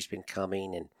 and she's been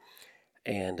coming,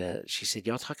 and she said,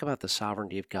 y'all talk about the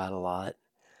sovereignty of God a lot.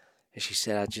 And she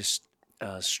said, I just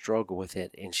struggle with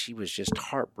it. And she was just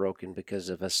heartbroken because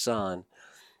of a son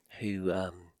who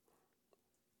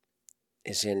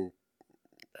is in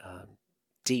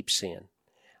deep sin.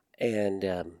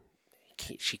 and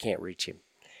she can't reach him,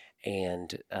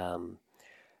 and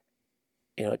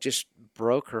it just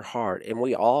broke her heart, and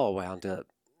we all wound up,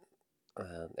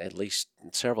 at least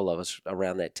several of us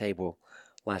around that table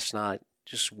last night,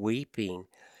 just weeping,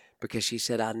 because she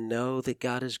said, I know that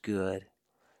God is good,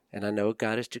 and I know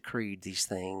God has decreed these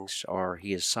things, or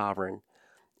He is sovereign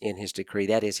in His decree.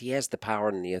 That is, He has the power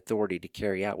and the authority to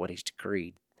carry out what He's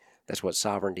decreed. That's what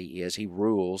sovereignty is. He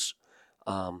rules,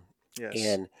 Yes.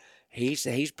 and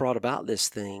He's brought about this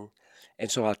thing,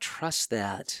 and so I trust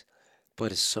that,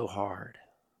 but it's so hard.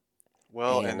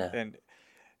 Well,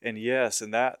 and yes,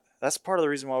 and that's part of the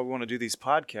reason why we want to do these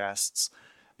podcasts,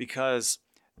 because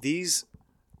these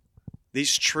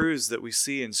truths that we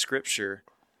see in Scripture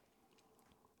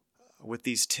with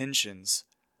these tensions,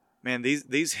 man,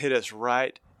 these hit us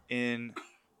right in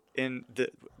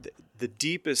the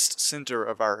deepest center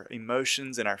of our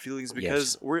emotions and our feelings,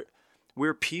 because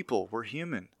we're people, we're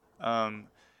human.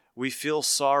 We feel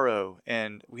sorrow,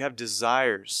 and we have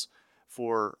desires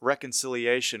for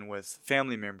reconciliation with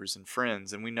family members and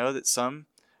friends, and we know that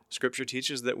Scripture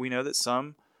teaches that we know that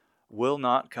some will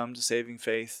not come to saving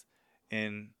faith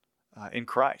in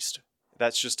Christ.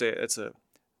 That's just it's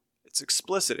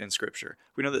explicit in Scripture.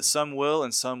 We know that some will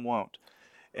and some won't,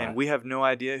 and Right. we have no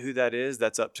idea who that is.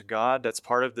 That's up to God. That's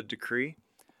part of the decree.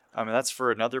 I mean, that's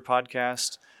for another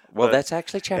podcast. Well, but- that's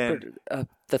actually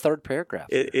the third paragraph.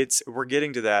 We're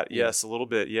getting to that. Yeah. Yes, a little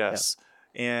bit. Yes,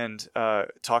 and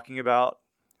talking about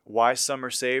why some are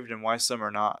saved and why some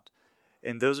are not,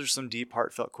 and those are some deep,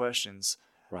 heartfelt questions.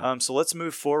 Right. So let's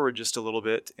move forward just a little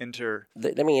bit.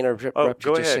 Let me interrupt Oh, you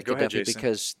go just a ahead. second, Go ahead, Duffy, Jason.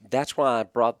 because that's why I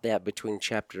brought that between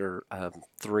chapter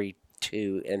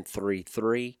 3:2 and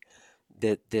 3:3.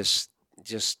 That this,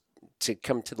 just to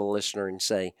come to the listener and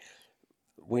say,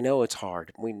 we know it's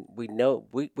hard. We know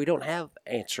we don't have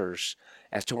answers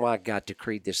as to why God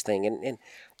decreed this thing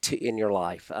in your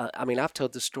life. I mean, I've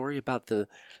told the story about the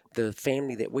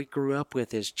family that we grew up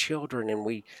with as children, and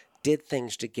we did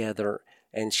things together.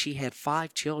 And she had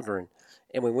 5 children,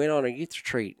 and we went on a youth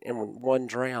retreat, and one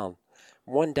drowned.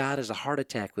 One died as a heart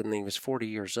attack when he was 40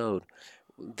 years old.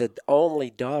 The only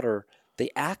daughter,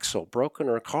 the axle broke in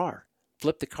her car,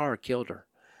 flipped the car, killed her.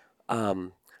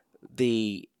 One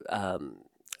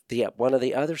of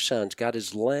the other sons got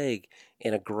his leg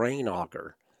in a grain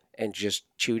auger and just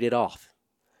chewed it off,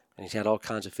 and he's had all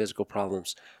kinds of physical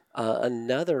problems.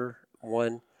 Another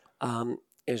one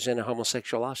is in a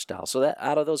homosexual lifestyle. So that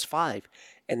out of those 5,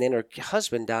 and then her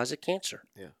husband dies of cancer.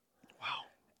 Yeah. Wow.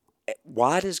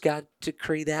 Why does God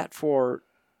decree that for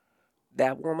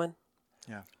that woman?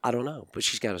 Yeah. I don't know, but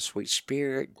she's got a sweet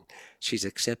spirit. She's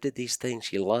accepted these things.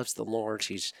 She loves the Lord.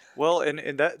 Well,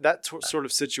 and that sort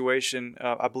of situation,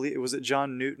 I believe, was it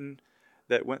John Newton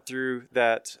that went through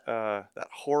that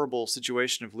horrible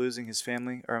situation of losing his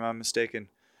family, or am I mistaken?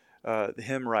 The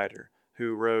hymn writer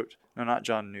who wrote, no, not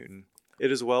John Newton.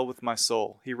 It is well with my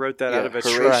soul. He wrote that out of a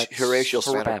Horatio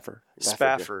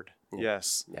Spafford. Yeah.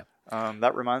 Yes. Yeah.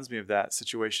 That reminds me of that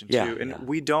situation too. Yeah, And yeah.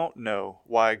 we don't know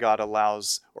why God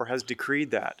allows or has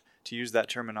decreed that, to use that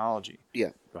terminology.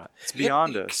 Yeah. Right. It's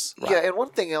beyond us. Yeah, and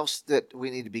one thing else that we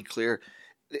need to be clear,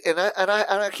 and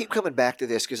I keep coming back to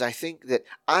this because I think that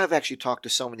I've actually talked to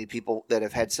so many people that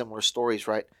have had similar stories,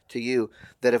 right, to you,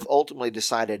 that have ultimately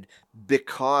decided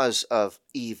because of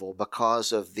evil,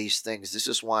 because of these things, this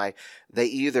is why they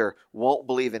either won't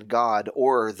believe in God,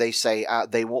 or they say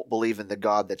they won't believe in the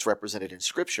God that's represented in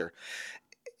Scripture.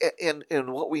 And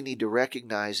what we need to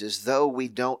recognize is, though we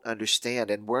don't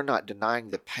understand, and we're not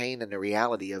denying the pain and the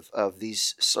reality of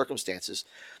these circumstances,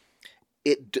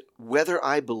 whether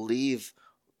I believe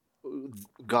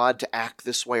God to act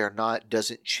this way or not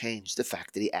doesn't change the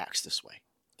fact that He acts this way.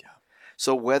 Yeah.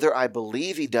 So whether I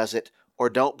believe He does it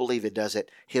or don't believe He does it,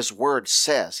 His Word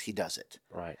says He does it.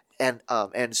 Right. And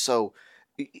so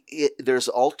there's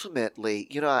ultimately,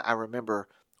 I remember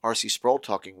R.C. Sproul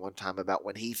talking one time about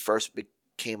when he first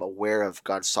became aware of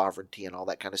God's sovereignty and all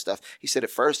that kind of stuff. He said,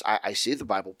 at first, I see the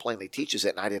Bible plainly teaches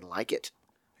it, and I didn't like it.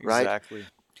 Right? Exactly.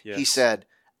 Yes. He said,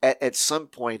 at some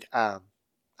point,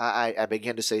 I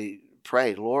began to say,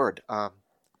 pray, Lord,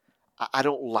 I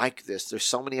don't like this. There's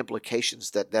so many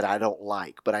implications that I don't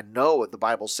like, but I know what the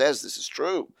Bible says this is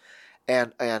true.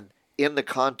 And in the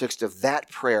context of that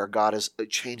prayer, God has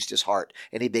changed his heart,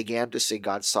 and he began to see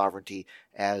God's sovereignty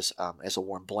as a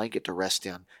warm blanket to rest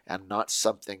in, and not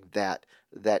something that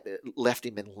left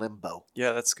him in limbo.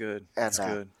 Yeah, that's good. That's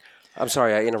good. I'm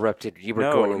sorry, I interrupted. You were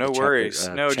No, going into no chapter, worries.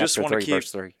 No, chapter just wanna 3, keep-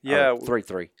 verse 3. yeah,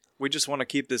 3:3. We just want to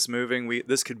keep this moving.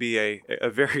 This could be a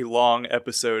very long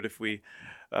episode if we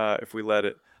let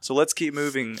it. So let's keep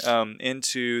moving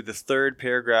into the third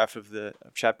paragraph of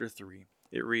chapter 3.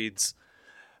 It reads,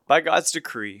 "By God's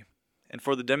decree, and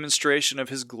for the demonstration of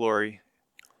his glory,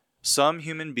 some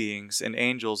human beings and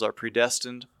angels are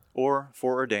predestined or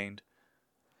foreordained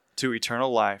to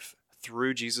eternal life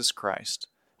through Jesus Christ,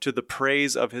 to the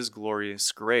praise of his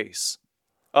glorious grace.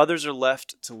 Others are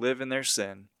left to live in their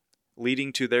sin,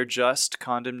 leading to their just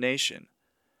condemnation,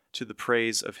 to the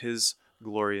praise of his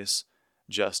glorious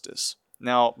justice."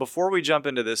 Now, before we jump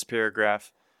into this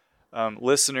paragraph,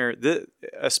 listener,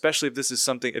 especially if this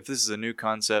is a new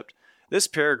concept, this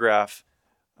paragraph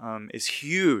is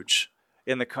huge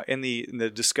in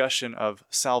the discussion of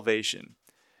salvation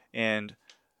and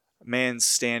man's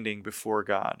standing before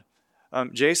God.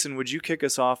 Jason, would you kick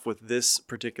us off with this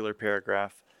particular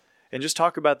paragraph and just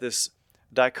talk about this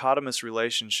dichotomous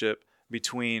relationship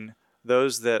between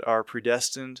those that are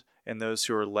predestined and those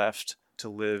who are left to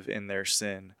live in their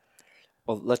sin?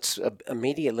 Well, let's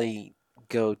immediately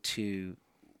go to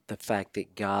the fact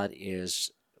that God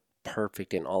is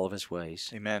perfect in all of his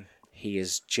ways. Amen. He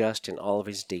is just in all of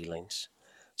his dealings.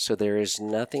 So there is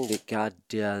nothing that God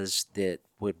does that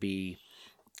would be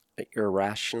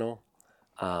irrational.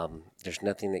 There's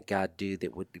nothing that God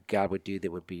would do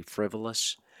that would be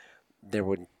frivolous. There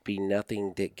would be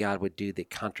nothing that God would do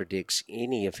that contradicts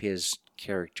any of his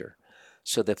character.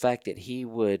 So the fact that he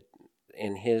would,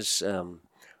 in his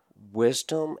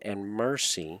wisdom and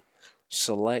mercy,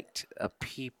 select a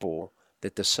people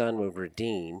that the Son would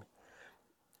redeem,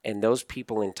 and those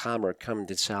people in time are coming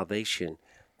to salvation,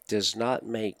 does not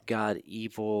make God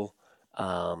evil,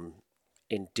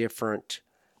 indifferent,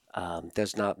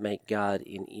 does not make God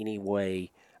in any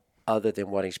way other than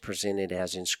what he's presented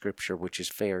as in Scripture, which is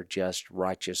fair, just,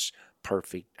 righteous,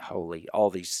 perfect, holy,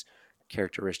 all these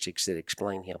characteristics that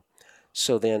explain him.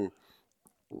 So then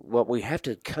what we have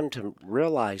to come to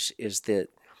realize is that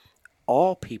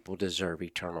all people deserve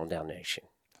eternal damnation.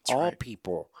 That's all right.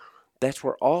 people, that's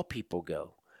where all people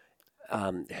go,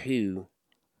 who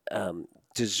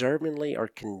deservingly are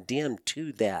condemned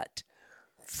to that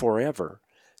forever.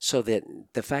 So that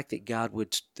the fact that God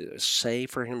would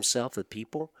save for himself the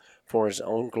people for his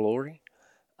own glory,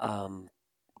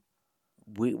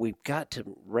 we've got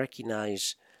to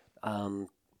recognize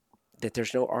that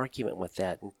there's no argument with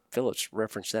that. And Philip's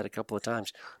referenced that a couple of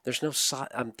times.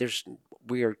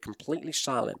 We are completely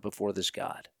silent before this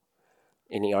God.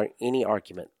 Any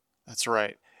argument. That's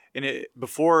right. And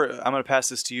before I'm going to pass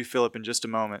this to you, Philip, in just a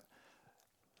moment.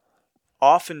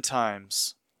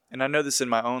 Oftentimes, and I know this in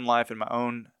my own life, in my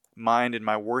own mind, in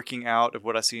my working out of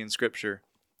what I see in Scripture,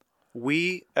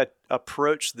 we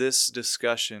approach this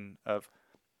discussion of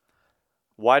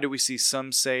why do we see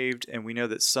some saved and we know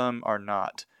that some are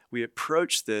not. We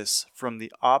approach this from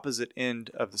the opposite end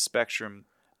of the spectrum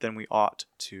than we ought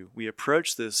to. We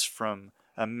approach this from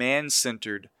a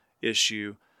man-centered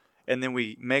issue, and then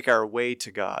we make our way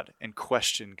to God and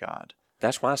question God.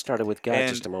 That's why I started with God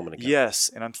just a moment ago. Yes,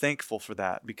 and I'm thankful for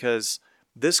that, because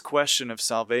this question of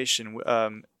salvation,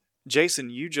 Jason,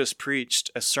 you just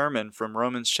preached a sermon from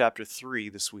Romans chapter 3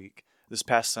 this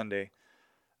past Sunday,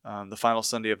 the final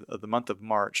Sunday of the month of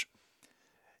March.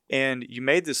 And you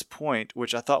made this point,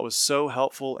 which I thought was so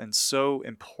helpful and so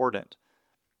important,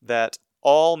 that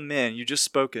all men, you just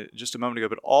spoke it just a moment ago,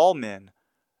 but all men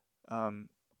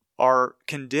are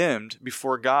condemned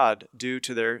before God due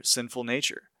to their sinful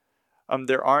nature.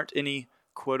 There aren't any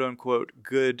quote-unquote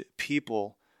good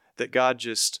people that God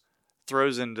just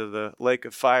throws into the lake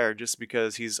of fire just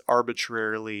because he's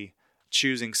arbitrarily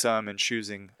choosing some and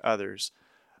choosing others.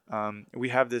 We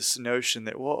have this notion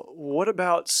that, well, what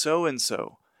about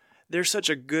so-and-so? They're such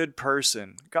a good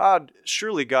person.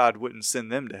 Surely God wouldn't send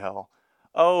them to hell.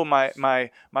 Oh, my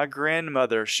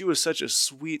grandmother, she was such a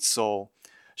sweet soul.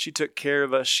 She took care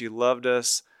of us. She loved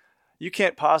us. You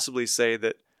can't possibly say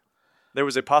that there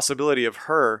was a possibility of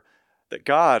her that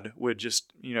God would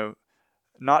just,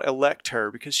 not elect her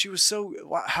because she was so,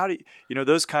 how do you,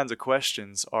 those kinds of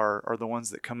questions are the ones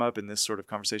that come up in this sort of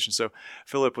conversation. So,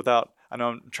 Philip, I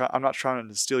know I'm not trying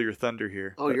to steal your thunder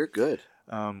here. Oh, you're good.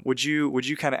 Would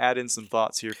you kind of add in some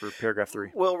thoughts here for paragraph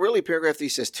 3? Well, really, paragraph 3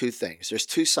 says two things. There's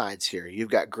two sides here. You've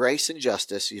got grace and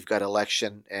justice. You've got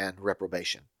election and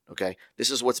reprobation. Okay, this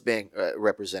is what's being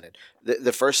represented.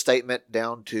 The first statement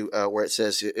down to where it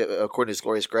says, according to his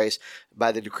glorious grace,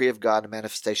 by the decree of God and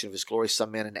manifestation of his glory,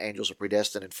 some men and angels are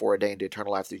predestined and foreordained to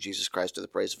eternal life through Jesus Christ to the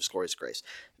praise of his glorious grace.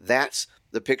 That's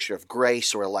the picture of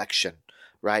grace or election,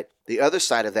 right? The other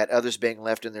side of that, others being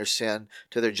left in their sin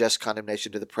to their just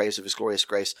condemnation to the praise of his glorious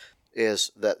grace,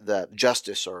 is the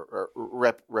justice or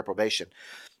reprobation.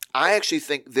 I actually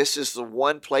think this is the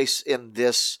one place in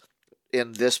this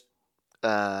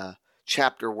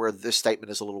chapter where this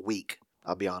statement is a little weak,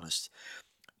 I'll be honest.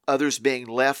 Others being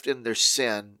left in their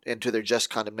sin into their just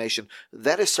condemnation.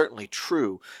 That is certainly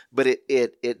true, but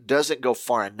it doesn't go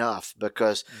far enough,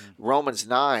 because Romans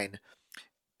 9,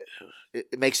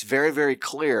 it makes very, very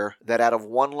clear that out of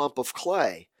one lump of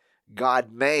clay,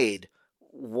 God made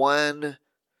one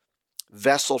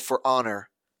vessel for honor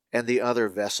and the other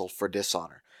vessel for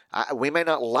dishonor. We may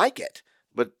not like it,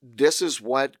 but this is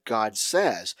what God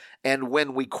says. And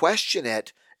when we question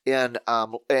it and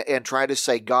try to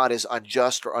say God is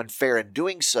unjust or unfair in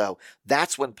doing so,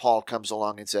 that's when Paul comes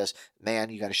along and says, man,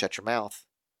 you got to shut your mouth.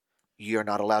 You're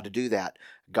not allowed to do that.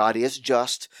 God is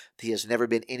just. He has never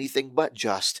been anything but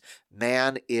just.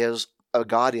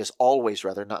 God is always,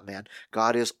 not man,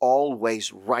 God is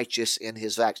always righteous in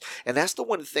his acts. And that's the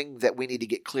one thing that we need to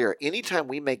get clear. Anytime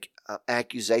we make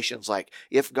accusations like,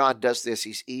 if God does this,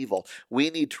 he's evil, we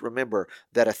need to remember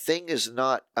that a thing is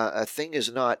not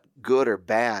good or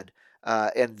bad,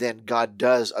 and then God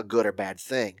does a good or bad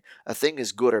thing. A thing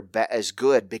is good or is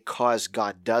good because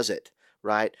God does it.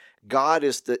 Right? God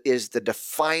is the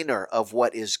definer of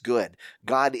what is good.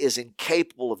 God is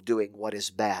incapable of doing what is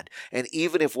bad. And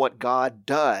even if what God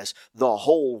does, the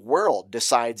whole world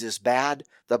decides is bad,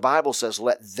 the Bible says,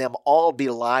 let them all be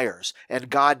liars and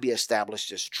God be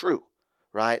established as true.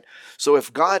 Right? So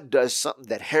if God does something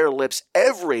that hair lips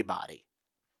everybody,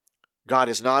 God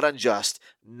is not unjust.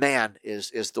 Man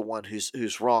is the one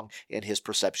who's wrong in his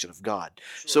perception of God.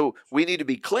 Sure. So we need to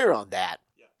be clear on that.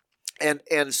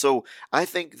 And so I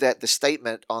think that the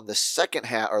statement on the second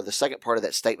half, or the second part of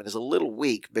that statement, is a little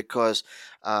weak because,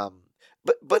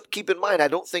 but keep in mind, I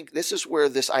don't think this is where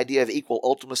this idea of equal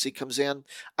ultimacy comes in.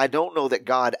 I don't know that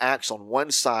God acts on one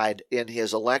side in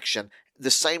his election the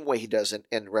same way he does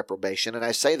in reprobation. And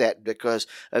I say that because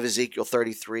of Ezekiel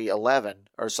 33:11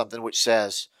 or something, which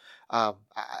says, I'm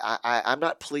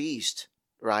not pleased,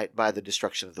 right, by the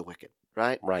destruction of the wicked.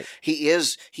 Right? He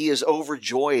is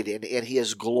overjoyed and he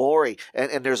is glory.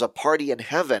 And there's a party in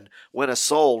heaven when a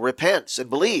soul repents and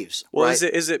believes. Well, right?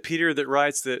 is it Peter that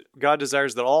writes that God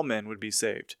desires that all men would be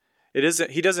saved? It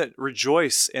isn't. He doesn't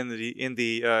rejoice and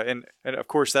of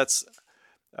course that's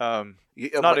you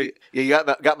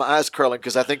got my eyes curling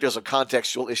because I think there's a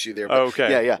contextual issue there. But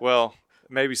okay. Yeah. Well,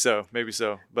 maybe so.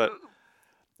 But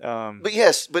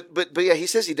yes, but yeah, he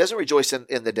says he doesn't rejoice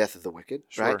in the death of the wicked,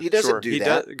 right? He doesn't do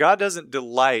that. God doesn't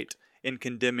delight in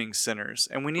condemning sinners,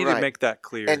 and we need to make that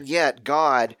clear. And yet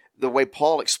God, the way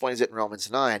Paul explains it in Romans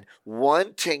 9,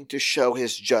 wanting to show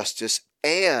his justice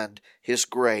and his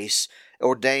grace,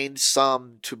 ordained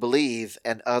some to believe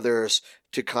and others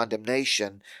to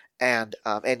condemnation, and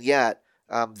yet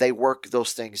they work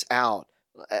those things out,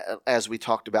 as we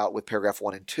talked about with paragraph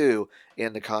 1 and 2,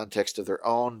 in the context of their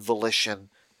own volition,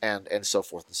 and so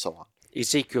forth and so on.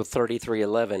 Ezekiel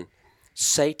 33:11,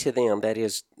 say to them, that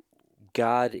is,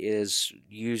 God is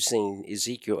using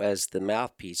Ezekiel as the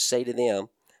mouthpiece, say to them,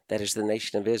 that is the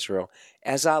nation of Israel,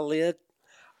 as I live,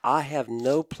 I have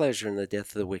no pleasure in the death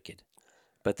of the wicked,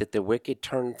 but that the wicked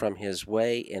turn from his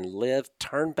way and live.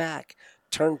 Turn back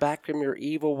from your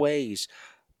evil ways.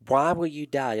 Why will you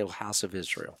die, O house of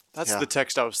Israel? That's the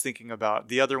text I was thinking about.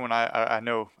 The other one, I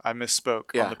know I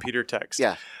misspoke on the Peter text.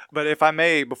 Yeah. But if I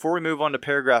may, before we move on to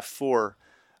paragraph 4,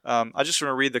 I just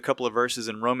want to read the couple of verses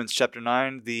in Romans chapter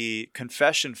 9. The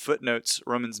confession footnotes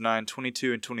Romans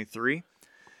 9:22 and 23.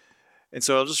 And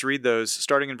so I'll just read those,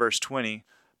 starting in verse 20.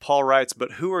 Paul writes,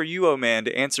 "But who are you, O man,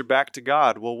 to answer back to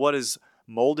God? Will what is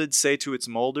molded say to its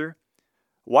molder,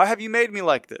 why have you made me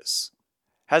like this?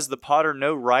 Has the potter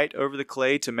no right over the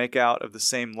clay to make out of the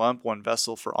same lump one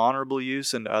vessel for honorable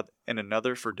use and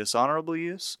another for dishonorable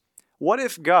use? What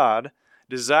if God,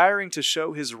 desiring to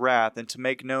show his wrath and to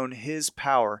make known his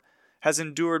power, has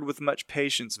endured with much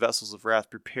patience vessels of wrath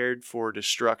prepared for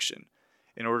destruction,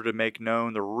 in order to make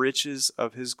known the riches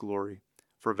of his glory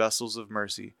for vessels of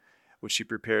mercy, which he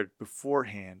prepared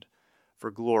beforehand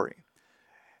for glory?"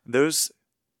 Those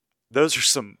are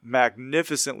some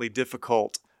magnificently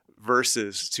difficult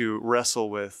verses to wrestle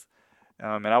with.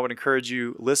 And I would encourage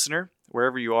you, listener,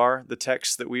 wherever you are, the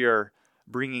texts that we are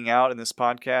bringing out in this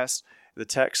podcast, the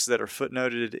texts that are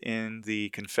footnoted in the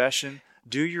confession,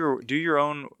 do your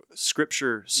own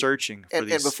scripture searching for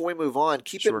these. And before we move on,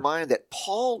 keep in mind that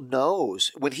Paul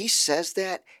knows, when he says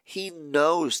that, he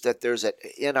knows that there's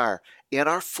in our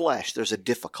flesh there's a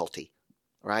difficulty,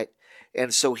 right?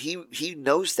 And so he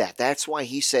knows that. That's why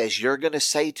he says, you're going to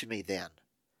say to me then,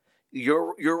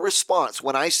 your response,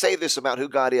 when I say this about who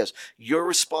God is, your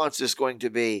response is going to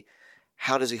be,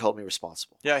 how does he hold me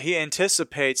responsible? Yeah, he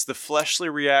anticipates the fleshly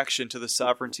reaction to the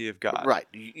sovereignty of God. Right.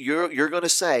 You're going to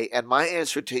say, and my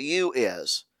answer to you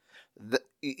is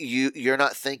you're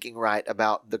not thinking right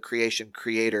about the creation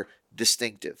creator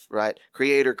distinctive, right?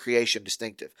 Creator creation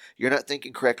distinctive. You're not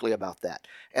thinking correctly about that.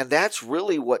 And that's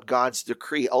really what God's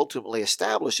decree ultimately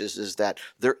establishes, is that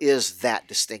there is that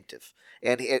distinctive.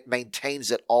 And it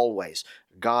maintains it always.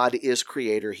 God is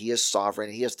creator. He is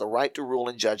sovereign. He has the right to rule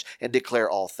and judge and declare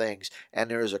all things. And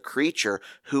there is a creature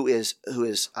who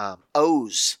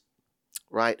owes,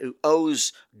 right? Who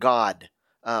owes God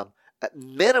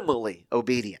minimally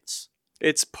obedience.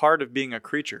 It's part of being a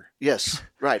creature. Yes,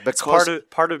 right. It's Because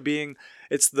part of being.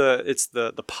 It's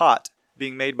the pot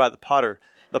being made by the potter.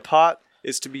 The pot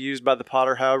is to be used by the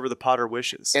potter however the potter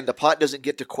wishes. and the pot doesn't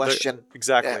get to question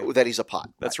Exactly. that he's a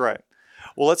pot. That's right.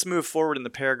 Well, let's move forward in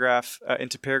the paragraph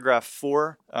into paragraph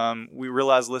 4. We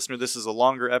realize, listener, this is a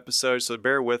longer episode, so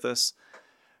bear with us.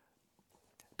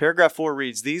 Paragraph 4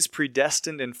 reads, "These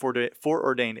predestined and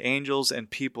foreordained angels and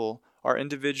people are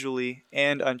individually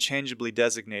and unchangeably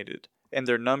designated, and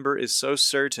their number is so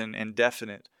certain and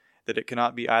definite that it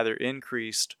cannot be either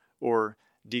increased or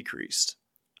decreased."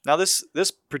 Now, this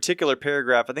particular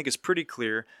paragraph, I think, is pretty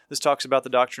clear. This talks about the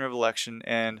doctrine of election,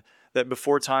 and that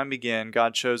before time began,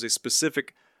 God chose a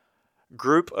specific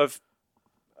group of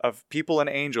people and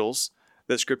angels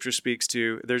that Scripture speaks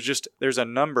to. There's a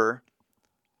number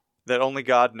that only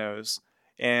God knows,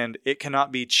 and it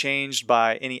cannot be changed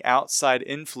by any outside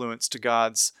influence to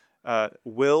God's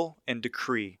will and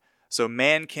decree. So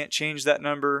man can't change that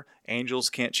number, angels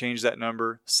can't change that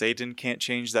number, Satan can't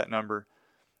change that number.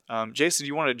 Jason, do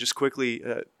you want to just quickly,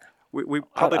 we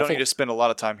probably don't need to spend a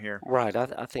lot of time here. Right.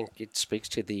 I think it speaks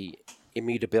to the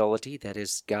immutability, that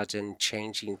is God's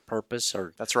unchanging purpose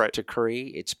or That's right. decree.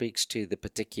 It speaks to the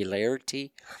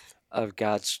particularity of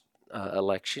God's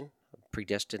election,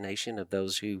 predestination of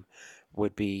those who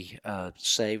would be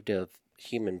saved, of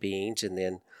human beings and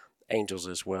then angels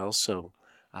as well. So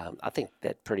I think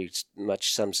that pretty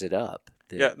much sums it up.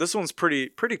 Yeah, this one's pretty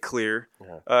clear.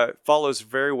 Yeah. Follows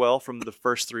very well from the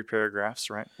first 3 paragraphs,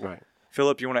 right? Right.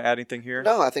 Philip, you want to add anything here?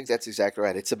 No, I think that's exactly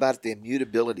right. It's about the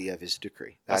immutability of his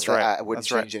decree. That's right. I wouldn't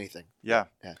change anything. Yeah.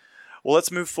 Yeah. Well,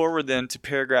 let's move forward then to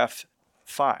paragraph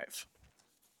 5.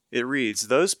 It reads,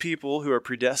 "Those people who are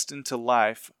predestined to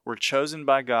life were chosen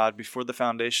by God before the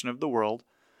foundation of the world,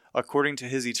 according to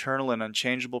his eternal and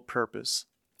unchangeable purpose,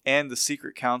 and the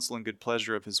secret counsel and good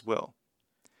pleasure of his will.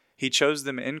 He chose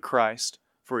them in Christ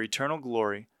for eternal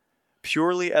glory,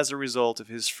 purely as a result of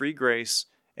his free grace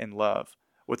and love,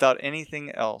 without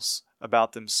anything else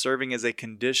about them serving as a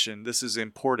condition." This is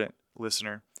important,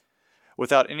 listener.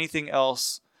 "Without anything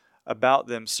else about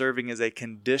them serving as a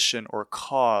condition or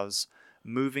cause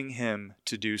moving him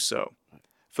to do so."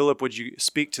 Philip, would you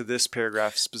speak to this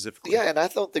paragraph specifically? Yeah, and I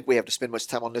don't think we have to spend much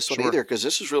time on this one Sure. either, because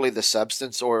this is really the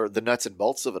substance or the nuts and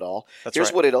bolts of it all. That's Here's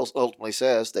right. what it ultimately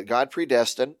says, that God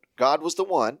predestined. God was the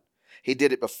one. He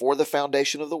did it before the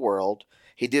foundation of the world.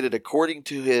 He did it according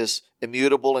to his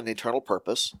immutable and eternal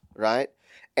purpose, right?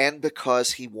 And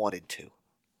because he wanted to,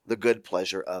 the good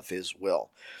pleasure of his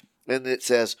will. And it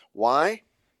says, why?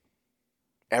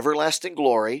 Everlasting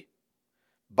glory,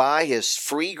 by his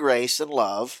free grace and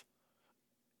love,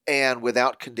 and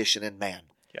without condition in man.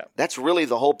 Yeah. That's really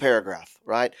the whole paragraph,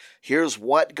 right? Here's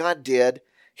what God did,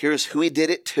 here's who he did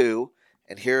it to,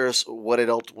 and here's what it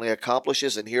ultimately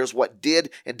accomplishes, and here's what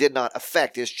did and did not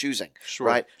affect his choosing, Sure,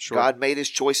 right? sure. God made his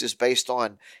choices based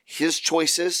on his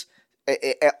choices.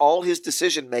 All his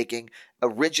decision making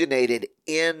originated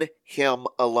in him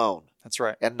alone, That's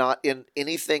right. and not in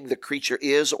anything the creature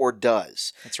is or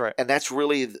does. That's right. And that's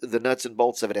really the nuts and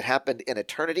bolts of it. It happened in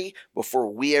eternity before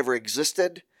we ever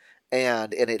existed,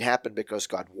 and it happened because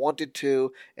God wanted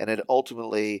to, and it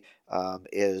ultimately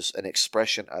is an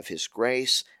expression of his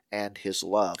grace and his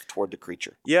love toward the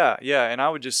creature. Yeah, and I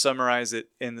would just summarize it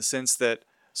in the sense that,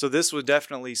 so this would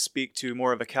definitely speak to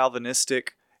more of a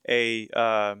Calvinistic, a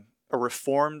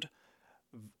reformed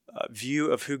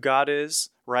view of who God is,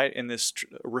 right, in this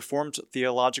reformed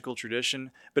theological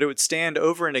tradition, but it would stand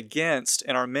over and against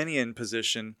an Arminian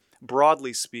position,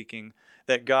 broadly speaking,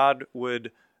 that God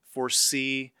would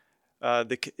foresee,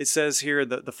 it says here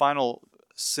that the final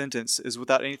sentence is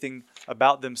without anything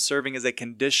about them serving as a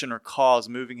condition or cause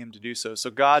moving him to do so. So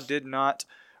God did not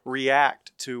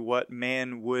react to what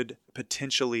man would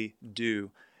potentially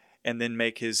do and then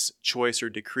make his choice or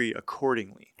decree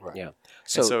accordingly. Right. Yeah.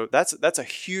 So that's a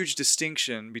huge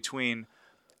distinction between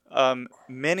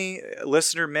many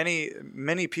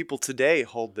people today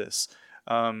hold this.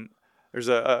 There's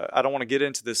I don't want to get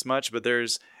into this much, but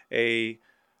there's a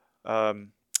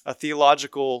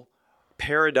theological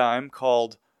paradigm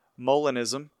called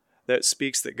Molinism that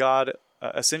speaks that God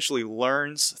essentially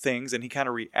learns things and he kind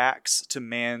of reacts to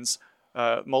man's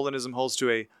Molinism holds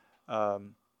to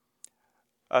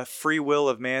a free will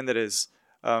of man that is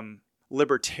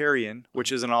libertarian,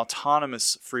 which is an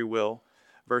autonomous free will,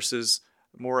 versus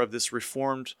more of this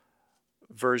reformed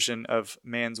version of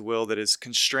man's will that is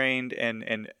constrained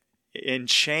and in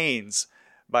chains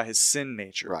by his sin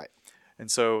nature. Right. And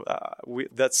so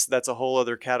that's a whole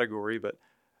other category. But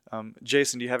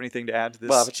Jason, do you have anything to add to this?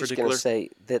 Well, I was just going particular? to say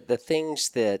that the things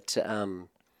that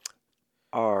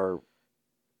are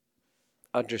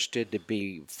understood to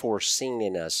be foreseen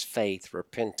in us, faith,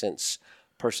 repentance,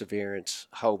 perseverance,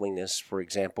 holiness, for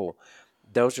example,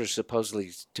 those are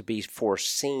supposedly to be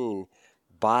foreseen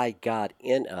by God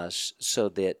in us so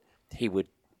that he would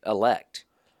elect.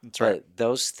 That's right. But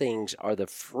those things are the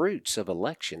fruits of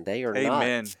election. They are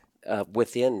Amen. not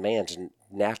within man's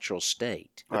natural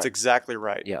state. That's exactly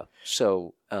right. Yeah.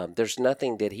 So there's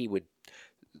nothing that he would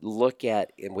look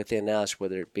at within us,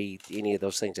 whether it be any of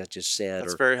those things I just said,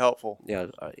 That's or very helpful.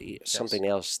 something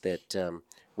else that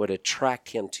would attract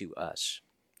him to us.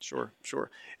 Sure.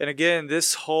 And again,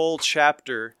 this whole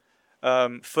chapter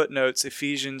footnotes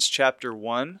Ephesians chapter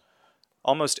 1.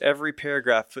 Almost every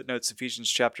paragraph footnotes Ephesians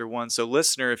chapter 1. So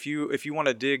listener, if you want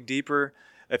to dig deeper,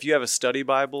 if you have a study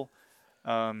Bible,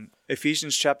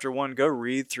 Ephesians chapter 1, go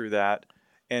read through that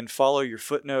and follow your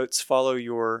footnotes, follow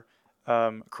your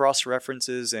cross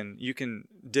references, and you can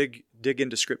dig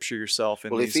into Scripture yourself.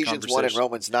 In these Ephesians 1 and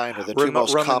Romans 9 are the two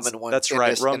Romans, most common ones. That's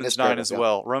right. In Romans this 9 paragraph. as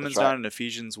well. Romans That's right. 9 and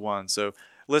Ephesians 1. So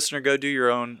listener, go do your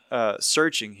own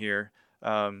searching here.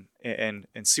 And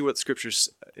see what Scripture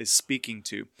is speaking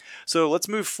to. So let's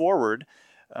move forward,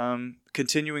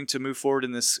 continuing to move forward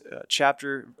in this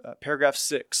chapter, paragraph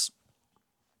 6.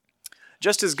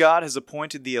 Just as God has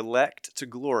appointed the elect to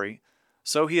glory,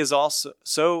 so he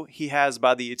has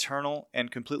by the eternal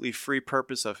and completely free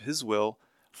purpose of his will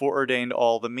foreordained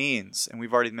all the means. And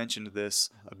we've already mentioned this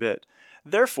a bit.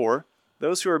 Therefore,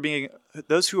 those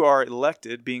who are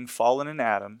elected, being fallen in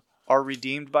Adam, are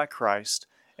redeemed by Christ,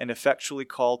 and effectually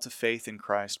called to faith in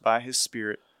Christ by his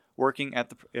Spirit, working at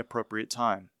the appropriate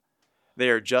time. They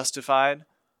are justified,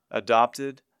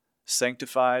 adopted,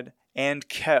 sanctified, and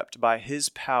kept by his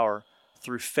power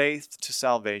through faith to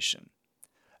salvation.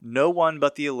 No one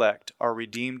but the elect are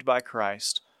redeemed by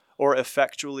Christ, or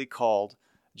effectually called,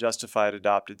 justified,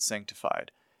 adopted,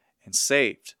 sanctified, and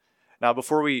saved. Now,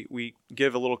 before we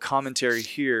give a little commentary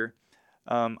here,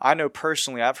 I know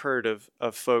personally I've heard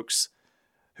of folks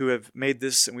who have made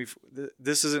this, and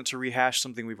this isn't to rehash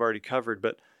something we've already covered,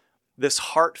 but this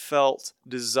heartfelt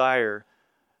desire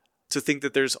to think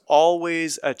that there's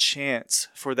always a chance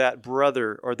for that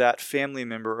brother or that family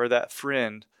member or that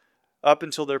friend up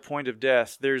until their point of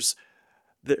death.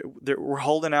 We're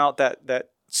holding out that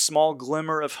small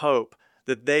glimmer of hope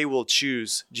that they will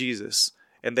choose Jesus,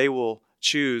 and they will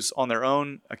choose on their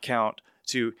own account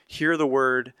to hear the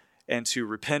word and to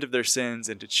repent of their sins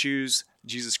and to choose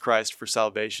Jesus Christ for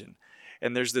salvation.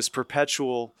 And there's this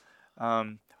perpetual,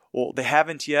 they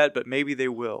haven't yet, but maybe they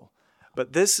will.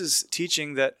 But this is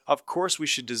teaching that, of course, we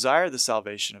should desire the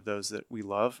salvation of those that we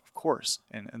love, of course,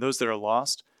 and those that are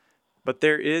lost. But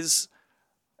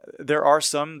there are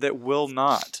some that will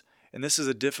not. And this is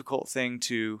a difficult thing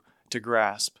to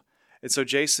grasp. And so,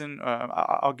 Jason,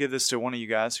 I'll give this to one of you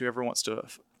guys, whoever wants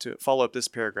to follow up this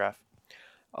paragraph.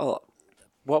 Oh,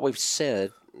 what we've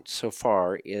said so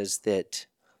far is that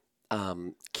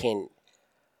are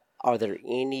there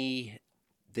any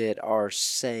that are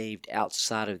saved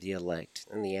outside of the elect?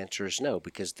 And the answer is no,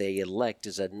 because the elect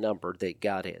is a number that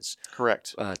God has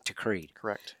Correct. decreed.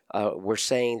 Correct. We're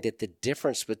saying that the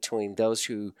difference between those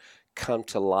who come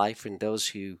to life and those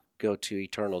who go to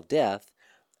eternal death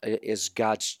is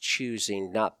God's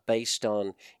choosing, not based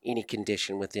on any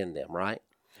condition within them, right?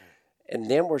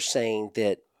 And then we're saying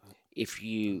that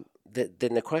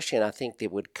then the question I think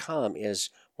that would come is,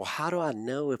 well, how do I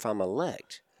know if I'm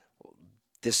elect?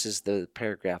 This is the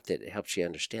paragraph that helps you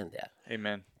understand that.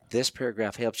 Amen. This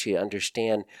paragraph helps you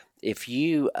understand if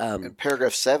you... and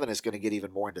paragraph 7 is going to get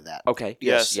even more into that. Okay.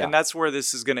 Yes, Yeah. and that's where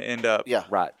this is going to end up. Yeah.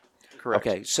 Right. Correct.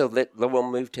 Okay, so we'll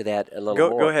move to that a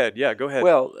little more. Go ahead. Yeah, go ahead.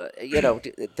 Well,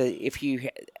 if you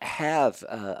have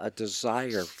a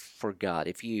desire for God,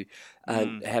 if you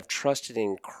have trusted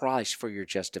in Christ for your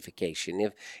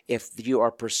justification, if you are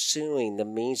pursuing the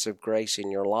means of grace in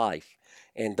your life,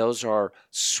 and those are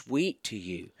sweet to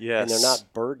you, Yes. and they're not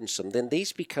burdensome, then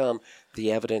these become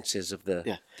The evidences of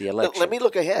Yeah. the election. Let me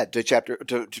look ahead to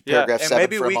to Yeah, paragraph and 7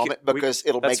 maybe for a we moment, could- because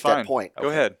it'll that's make fine. that point. Go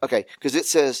ahead. Okay, because it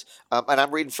says, and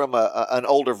I'm reading from an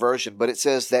older version, but it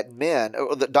says that men,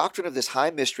 or the doctrine of this high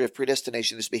mystery of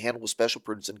predestination is to be handled with special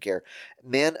prudence and care.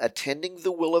 Men attending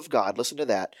the will of God, listen to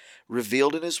that,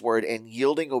 revealed in His Word, and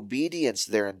yielding obedience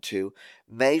thereunto,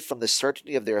 may from the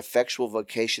certainty of their effectual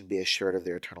vocation be assured of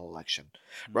their eternal election.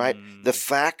 Right? The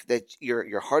fact that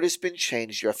your heart has been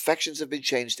changed, your affections have been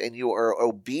changed, and you are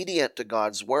obedient to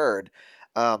God's Word,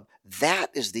 that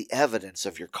is the evidence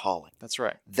of your calling. That's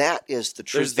right. That is the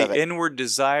truth There's of the it. inward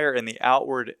desire and the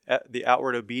outward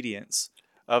obedience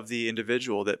of the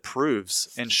individual that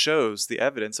proves and shows the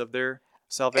evidence of their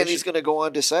salvation. And he's going to go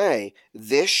on to say,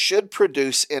 this should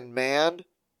produce in man,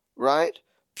 right,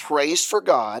 praise for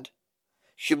God,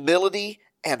 humility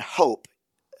and hope.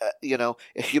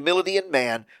 Humility in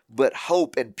man, but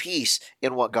hope and peace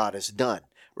in what God has done,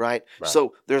 right?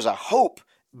 So there's a hope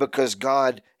because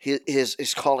God,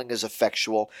 his calling is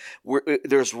effectual.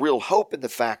 There's real hope in the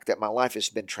fact that my life has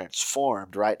been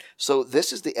transformed, right? So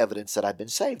this is the evidence that I've been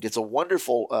saved. It's a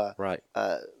wonderful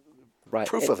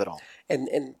proof of it all.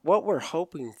 And what we're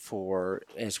hoping for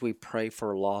as we pray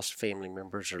for lost family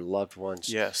members or loved ones,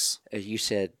 yes, as you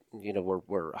said,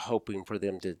 we're hoping for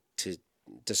them to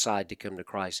decide to come to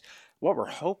Christ. What we're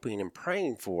hoping and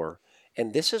praying for,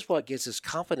 and this is what gives us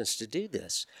confidence to do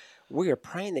this, we are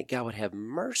praying that God would have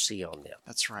mercy on them.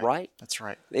 That's right. Right? That's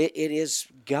right. It is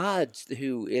God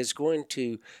who is going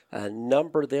to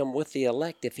number them with the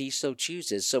elect if He so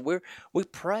chooses. So we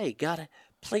pray, God,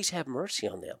 please have mercy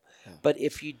on them. Yeah. But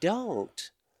if you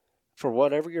don't, for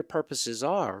whatever your purposes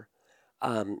are,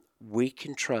 we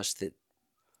can trust that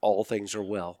all things are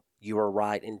well. You are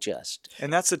right and just.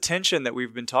 And that's a tension that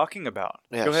we've been talking about.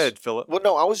 Yes. Go ahead, Philip. Well,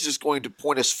 no, I was just going to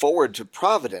point us forward to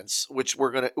providence, which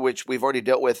we've already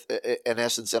dealt with in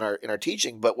essence in our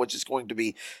teaching, but which is going to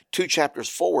be 2 chapters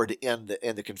forward in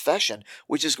the confession,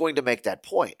 which is going to make that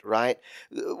point, right?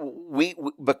 We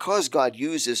because God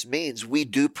uses means, we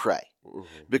do pray.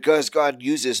 Mm-hmm. Because God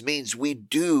uses means, we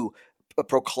do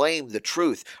proclaim the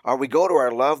truth, or we go to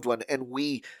our loved one and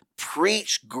we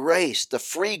preach grace, the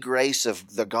free grace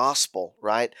of the gospel,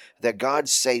 right? That God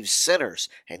saves sinners,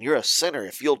 and you're a sinner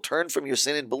if you'll turn from your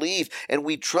sin and believe. And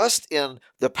we trust in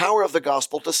the power of the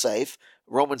gospel to save.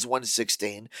 Romans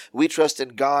 1:16. We trust in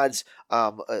God's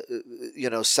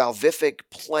salvific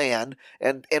plan,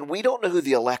 and we don't know who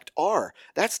the elect are.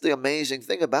 That's the amazing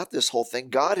thing about this whole thing.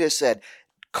 God has said,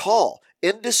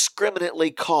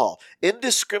 indiscriminately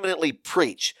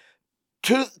preach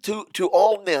to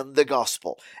all men the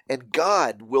gospel, and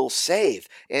God will save.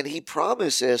 And He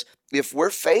promises, if we're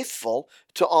faithful,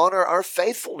 to honor our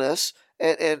faithfulness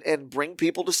and bring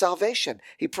people to salvation.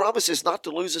 He promises not to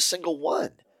lose a single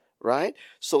one, right?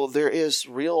 So there is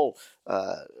real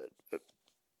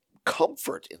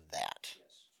comfort in that.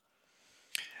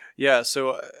 Yeah,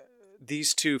 so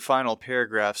these 2 final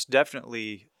paragraphs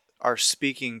definitely are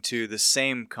speaking to the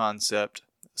same concept.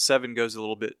 7 goes a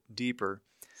little bit deeper.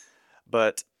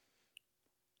 But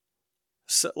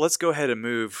so let's go ahead and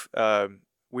move.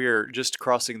 We are just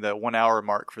crossing the 1 hour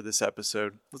mark for this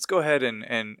episode. Let's go ahead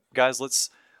and guys, let's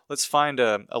find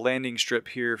a landing strip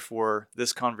here for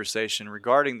this conversation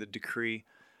regarding the decree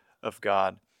of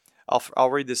God.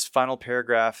 I'll read this final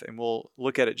paragraph and we'll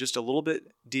look at it just a little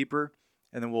bit deeper,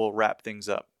 and then we'll wrap things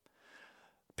up.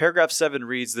 Paragraph 7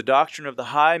 reads, "The doctrine of the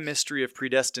high mystery of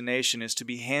predestination is to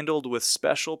be handled with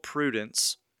special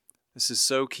prudence." This is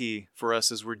so key for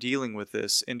us as we're dealing with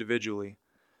this individually.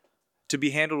 To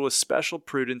be handled with special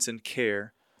prudence and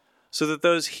care, so that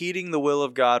those heeding the will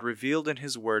of God revealed in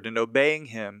His Word and obeying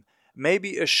Him may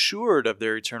be assured of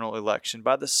their eternal election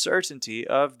by the certainty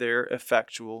of their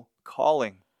effectual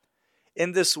calling.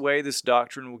 In this way, this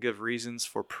doctrine will give reasons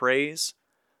for praise,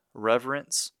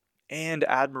 reverence, and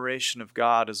admiration of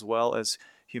God, as well as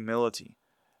humility,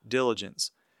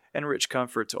 diligence, and rich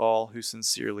comfort to all who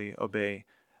sincerely obey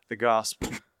the gospel.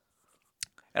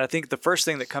 And I think the first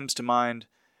thing that comes to mind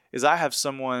is I have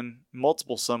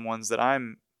multiple someones that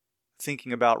I'm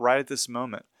thinking about right at this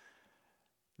moment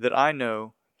that I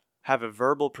know have a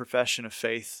verbal profession of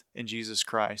faith in Jesus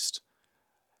Christ,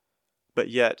 but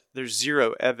yet there's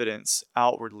zero evidence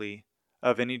outwardly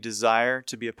of any desire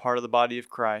to be a part of the body of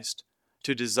Christ,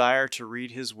 to desire to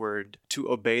read His Word,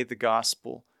 to obey the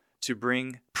gospel, to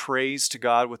bring praise to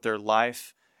God with their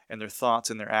life and their thoughts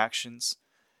and their actions.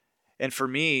 And for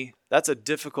me, that's a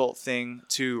difficult thing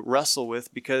to wrestle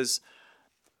with, because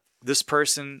this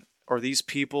person or these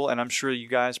people, and I'm sure you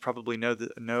guys probably know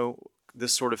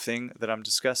this sort of thing that I'm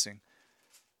discussing,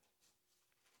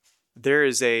 there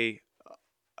is a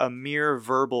a mere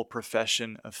verbal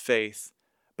profession of faith,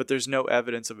 but there's no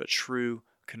evidence of a true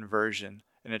conversion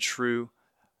and a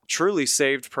truly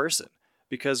saved person.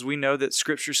 Because we know that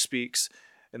Scripture speaks,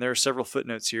 and there are several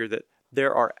footnotes here, that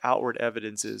there are outward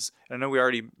evidences. And I know we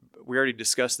already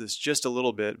discussed this just a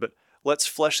little bit, but let's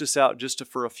flesh this out just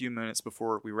for a few minutes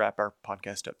before we wrap our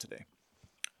podcast up today.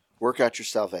 Work out your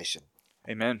salvation.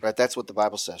 Amen. Right, that's what the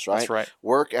Bible says, right? That's right.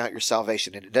 Work out your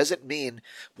salvation. And it doesn't mean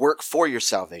work for your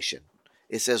salvation.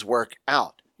 It says work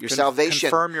out your salvation.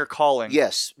 Confirm your calling.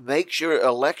 Yes. Make your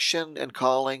election and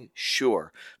calling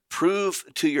sure. Prove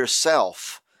to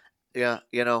yourself, that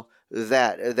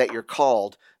you're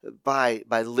called by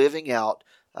living out,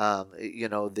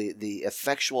 the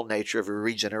effectual nature of your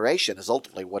regeneration is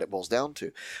ultimately what it boils down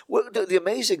to. Well, the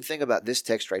amazing thing about this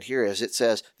text right here is it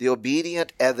says the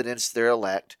obedient evidence their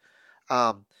elect.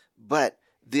 But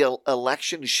the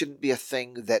election shouldn't be a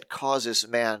thing that causes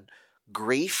man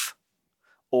grief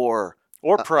or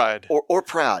pride or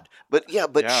proud. But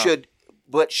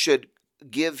should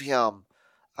give him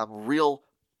real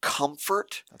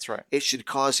comfort. That's right. It should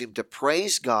cause him to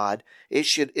praise God. It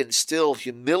should instill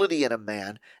humility in a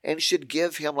man and should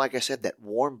give him, like I said, that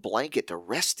warm blanket to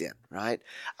rest in, right?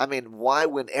 I mean, why,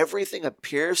 when everything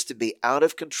appears to be out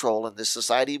of control in the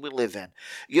society we live in,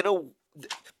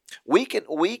 we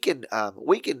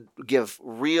can give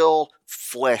real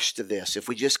flesh to this if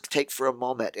we just take for a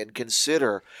moment and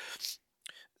consider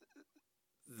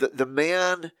the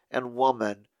man and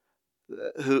woman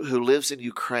who lives in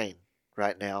Ukraine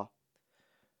right now,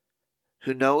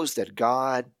 who knows that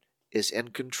God is in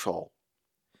control,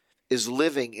 is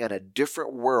living in a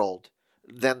different world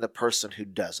than the person who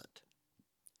doesn't.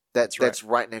 That's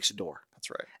right next door. That's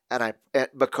right. And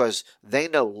because they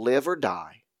know, live or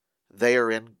die, they are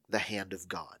in the hand of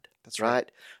God. That's right.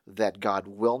 That God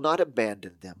will not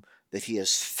abandon them, that He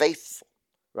is faithful,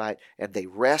 right? And they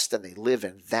rest and they live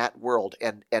in that world.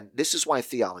 And this is why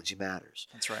theology matters.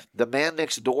 That's right. The man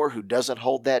next door who doesn't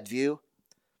hold that view,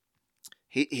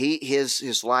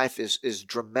 his life is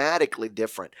dramatically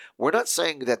different. We're not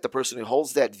saying that the person who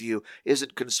holds that view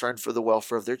isn't concerned for the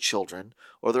welfare of their children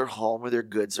or their home or their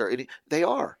goods or any. They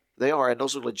are, and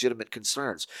those are legitimate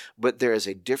concerns. But there is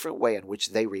a different way in which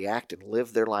they react and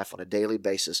live their life on a daily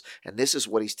basis. And this is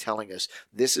what he's telling us.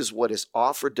 This is what is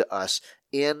offered to us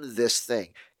in this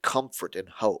thing: comfort and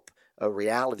hope. A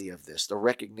reality of this, the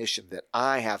recognition that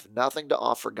I have nothing to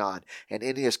offer God, and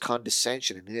in His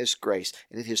condescension and in His grace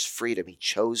and in His freedom, He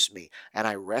chose me, and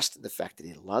I rest in the fact that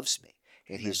He loves me,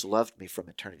 and He's loved me from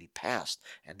eternity past,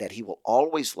 and that He will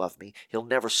always love me. He'll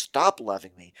never stop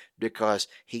loving me because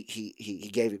He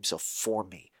gave Himself for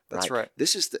me. That's right.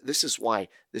 This is why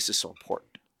this is so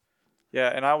important. Yeah,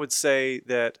 and I would say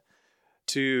that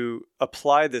to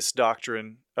apply this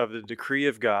doctrine of the decree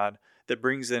of God that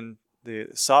brings in the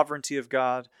sovereignty of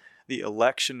God, the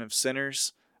election of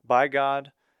sinners by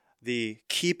God, the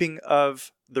keeping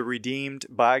of the redeemed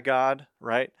by God,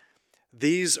 right?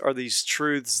 These are these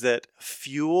truths that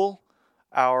fuel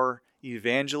our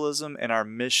evangelism and our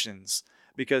missions,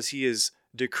 because He has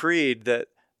decreed that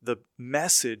the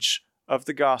message of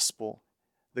the gospel,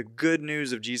 the good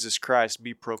news of Jesus Christ,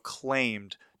 be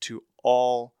proclaimed to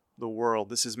all the world.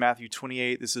 This is Matthew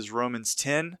 28. This is Romans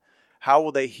 10. How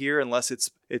will they hear unless it's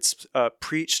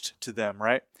preached to them,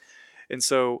 right? And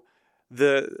so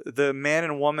the man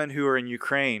and woman who are in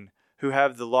Ukraine, who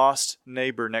have the lost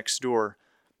neighbor next door,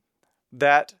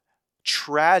 that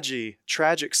tragic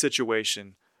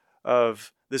situation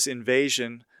of this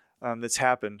invasion that's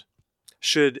happened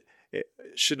should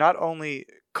not only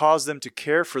cause them to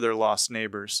care for their lost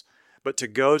neighbors, but to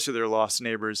go to their lost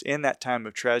neighbors in that time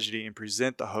of tragedy and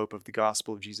present the hope of the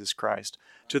gospel of Jesus Christ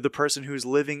to the person who's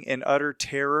living in utter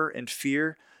terror and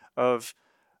fear of,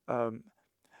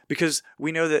 because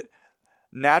we know that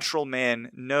natural man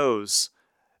knows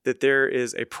that there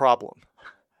is a problem,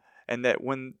 and that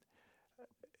when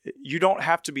you don't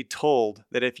have to be told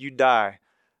that if you die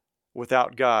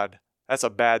without God, that's a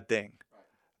bad thing.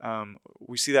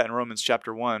 We see that in Romans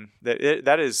chapter 1,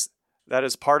 that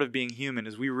is part of being human,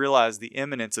 is we realize the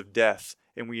imminence of death,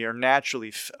 and we are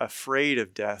naturally afraid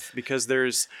of death because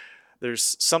there's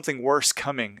something worse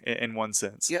coming in one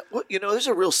sense. Yeah, well, there's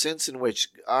a real sense in which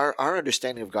our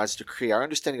understanding of God's decree, our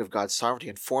understanding of God's sovereignty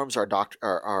informs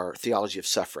our theology of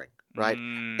suffering, right?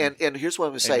 And here's what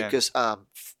I'm going to say, because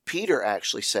Peter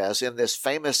actually says in this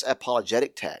famous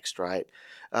apologetic text, right?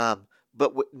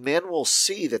 But men will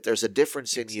see that there's a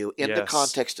difference in you in the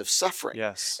context of suffering.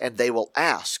 Yes. And they will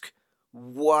ask,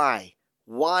 why?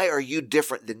 Why are you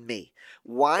different than me?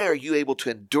 Why are you able to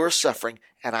endure suffering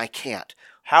and I can't?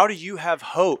 how do you have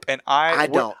hope? And I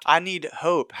don't. I need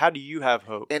hope. How do you have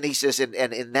hope? And he says, and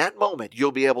in that moment,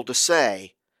 you'll be able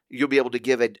to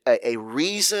give a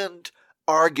reasoned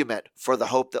argument for the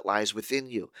hope that lies within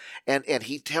you. And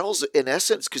he tells, in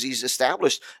essence, because he's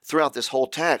established throughout this whole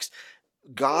text,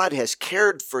 God has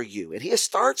cared for you. And he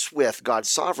starts with God's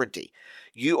sovereignty.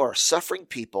 You are suffering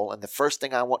people, and the first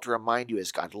thing I want to remind you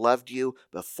is God loved you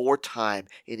before time,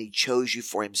 and he chose you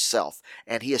for himself.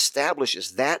 And he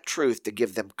establishes that truth to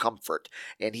give them comfort.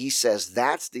 And he says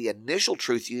that's the initial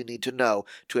truth you need to know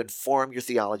to inform your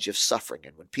theology of suffering.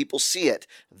 And when people see it,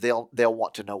 they'll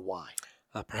want to know why.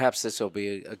 Perhaps this will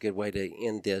be a good way to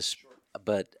end this,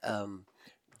 but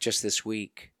just this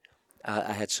week,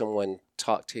 I had someone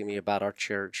talk to me about our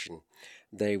church, and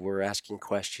they were asking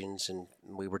questions, and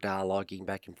we were dialoguing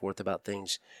back and forth about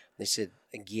things. They said,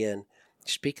 again,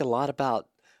 you speak a lot about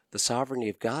the sovereignty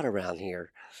of God around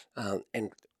here,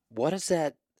 and what is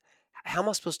that? How am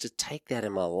I supposed to take that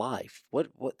in my life?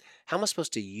 How am I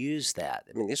supposed to use that?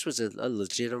 I mean, this was a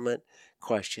legitimate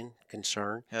question,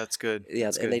 concern. Yeah, that's good. Yeah,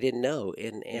 That's and good. they didn't know,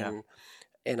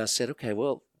 and I said, okay,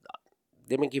 well,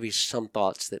 let me give you some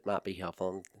thoughts that might be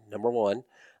helpful. Number one,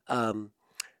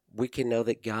 we can know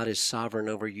that God is sovereign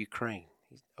over Ukraine,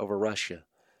 over Russia,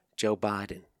 Joe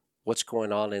Biden, what's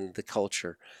going on in the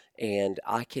culture, and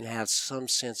I can have some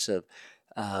sense of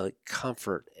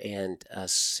comfort and a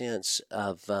sense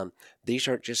of these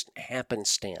aren't just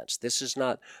happenstance. This is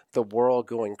not the world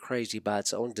going crazy by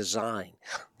its own design.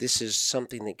 This is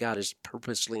something that God is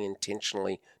purposely,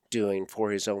 intentionally doing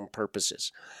for his own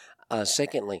purposes.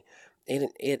 Secondly,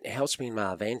 it helps me in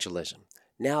my evangelism.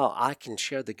 Now I can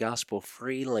share the gospel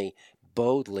freely,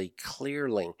 boldly,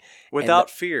 clearly. Without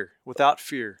fear, without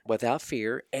fear. Without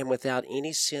fear, and without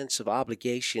any sense of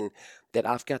obligation that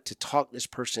I've got to talk this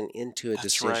person into a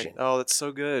decision. Right. Oh, that's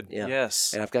so good. Yeah.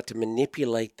 Yes. And I've got to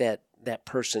manipulate that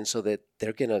person so that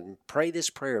they're going to pray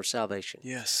this prayer of salvation.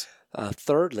 Yes.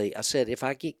 Thirdly, I said, if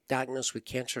I get diagnosed with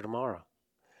cancer tomorrow,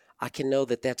 I can know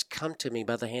that that's come to me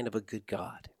by the hand of a good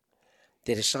God.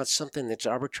 That it's not something that's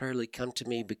arbitrarily come to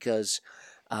me because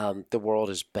the world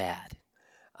is bad.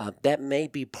 That may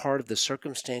be part of the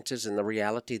circumstances and the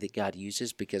reality that God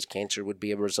uses, because cancer would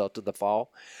be a result of the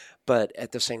fall. But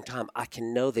at the same time, I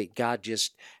can know that God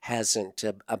just hasn't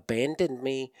abandoned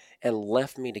me and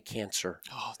left me to cancer.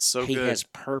 Oh, it's so He good. has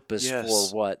purpose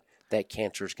for what that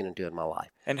cancer is going to do in my life.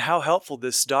 And how helpful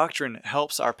this doctrine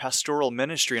helps our pastoral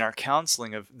ministry and our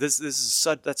counseling of this.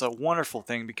 That's a wonderful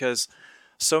thing, because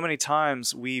so many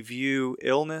times we view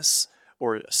illness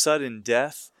or sudden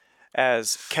death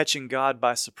as catching God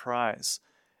by surprise.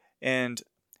 And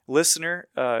listener,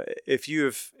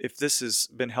 if this has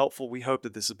been helpful, we hope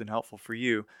that this has been helpful for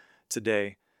you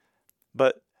today.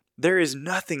 But there is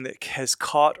nothing that has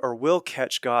caught or will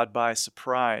catch God by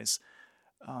surprise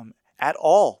at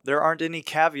all. There aren't any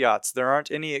caveats. There aren't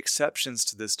any exceptions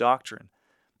to this doctrine.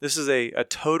 This is a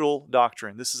total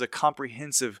doctrine. This is a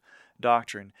comprehensive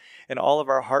doctrine. And all of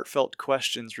our heartfelt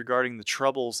questions regarding the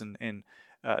troubles and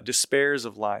despairs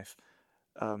of life,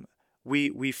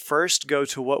 we first go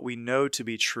to what we know to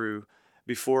be true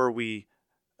before we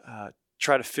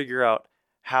try to figure out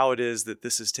how it is that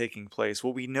this is taking place.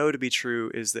 What we know to be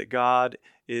true is that God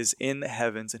is in the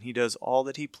heavens and he does all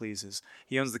that he pleases.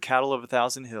 He owns the cattle of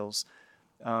 1,000 hills.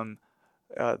 The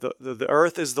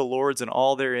earth is the Lord's and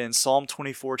all therein. Psalm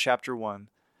 24, chapter 1.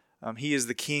 He is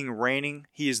the king reigning.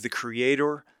 He is the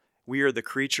creator. We are the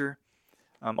creature.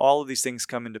 All of these things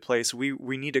come into place.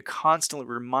 We need to constantly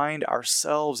remind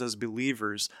ourselves as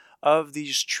believers of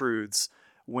these truths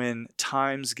when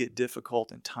times get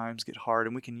difficult and times get hard.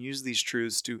 And we can use these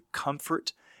truths to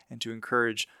comfort and to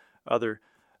encourage other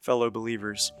fellow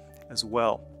believers as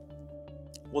well.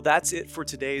 Well, that's it for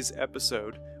today's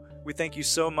episode. We thank you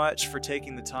so much for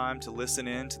taking the time to listen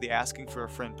in to the Asking for a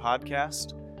Friend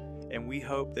podcast, and we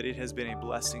hope that it has been a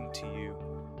blessing to you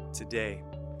today.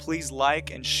 Please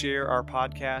like and share our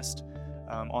podcast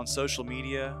on social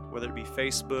media, whether it be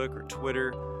Facebook or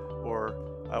Twitter or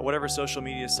whatever social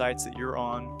media sites that you're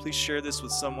on. Please share this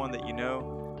with someone that you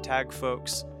know, tag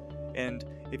folks. And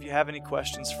if you have any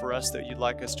questions for us that you'd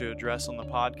like us to address on the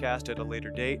podcast at a later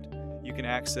date, you can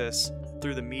access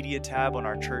through the media tab on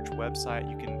our church website.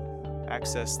 You can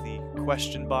access the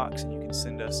question box and you can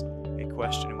send us a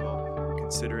question and we'll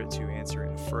consider it to answer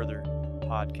in a further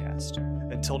podcast.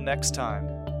 Until next time,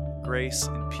 grace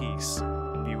and peace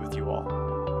be with you all.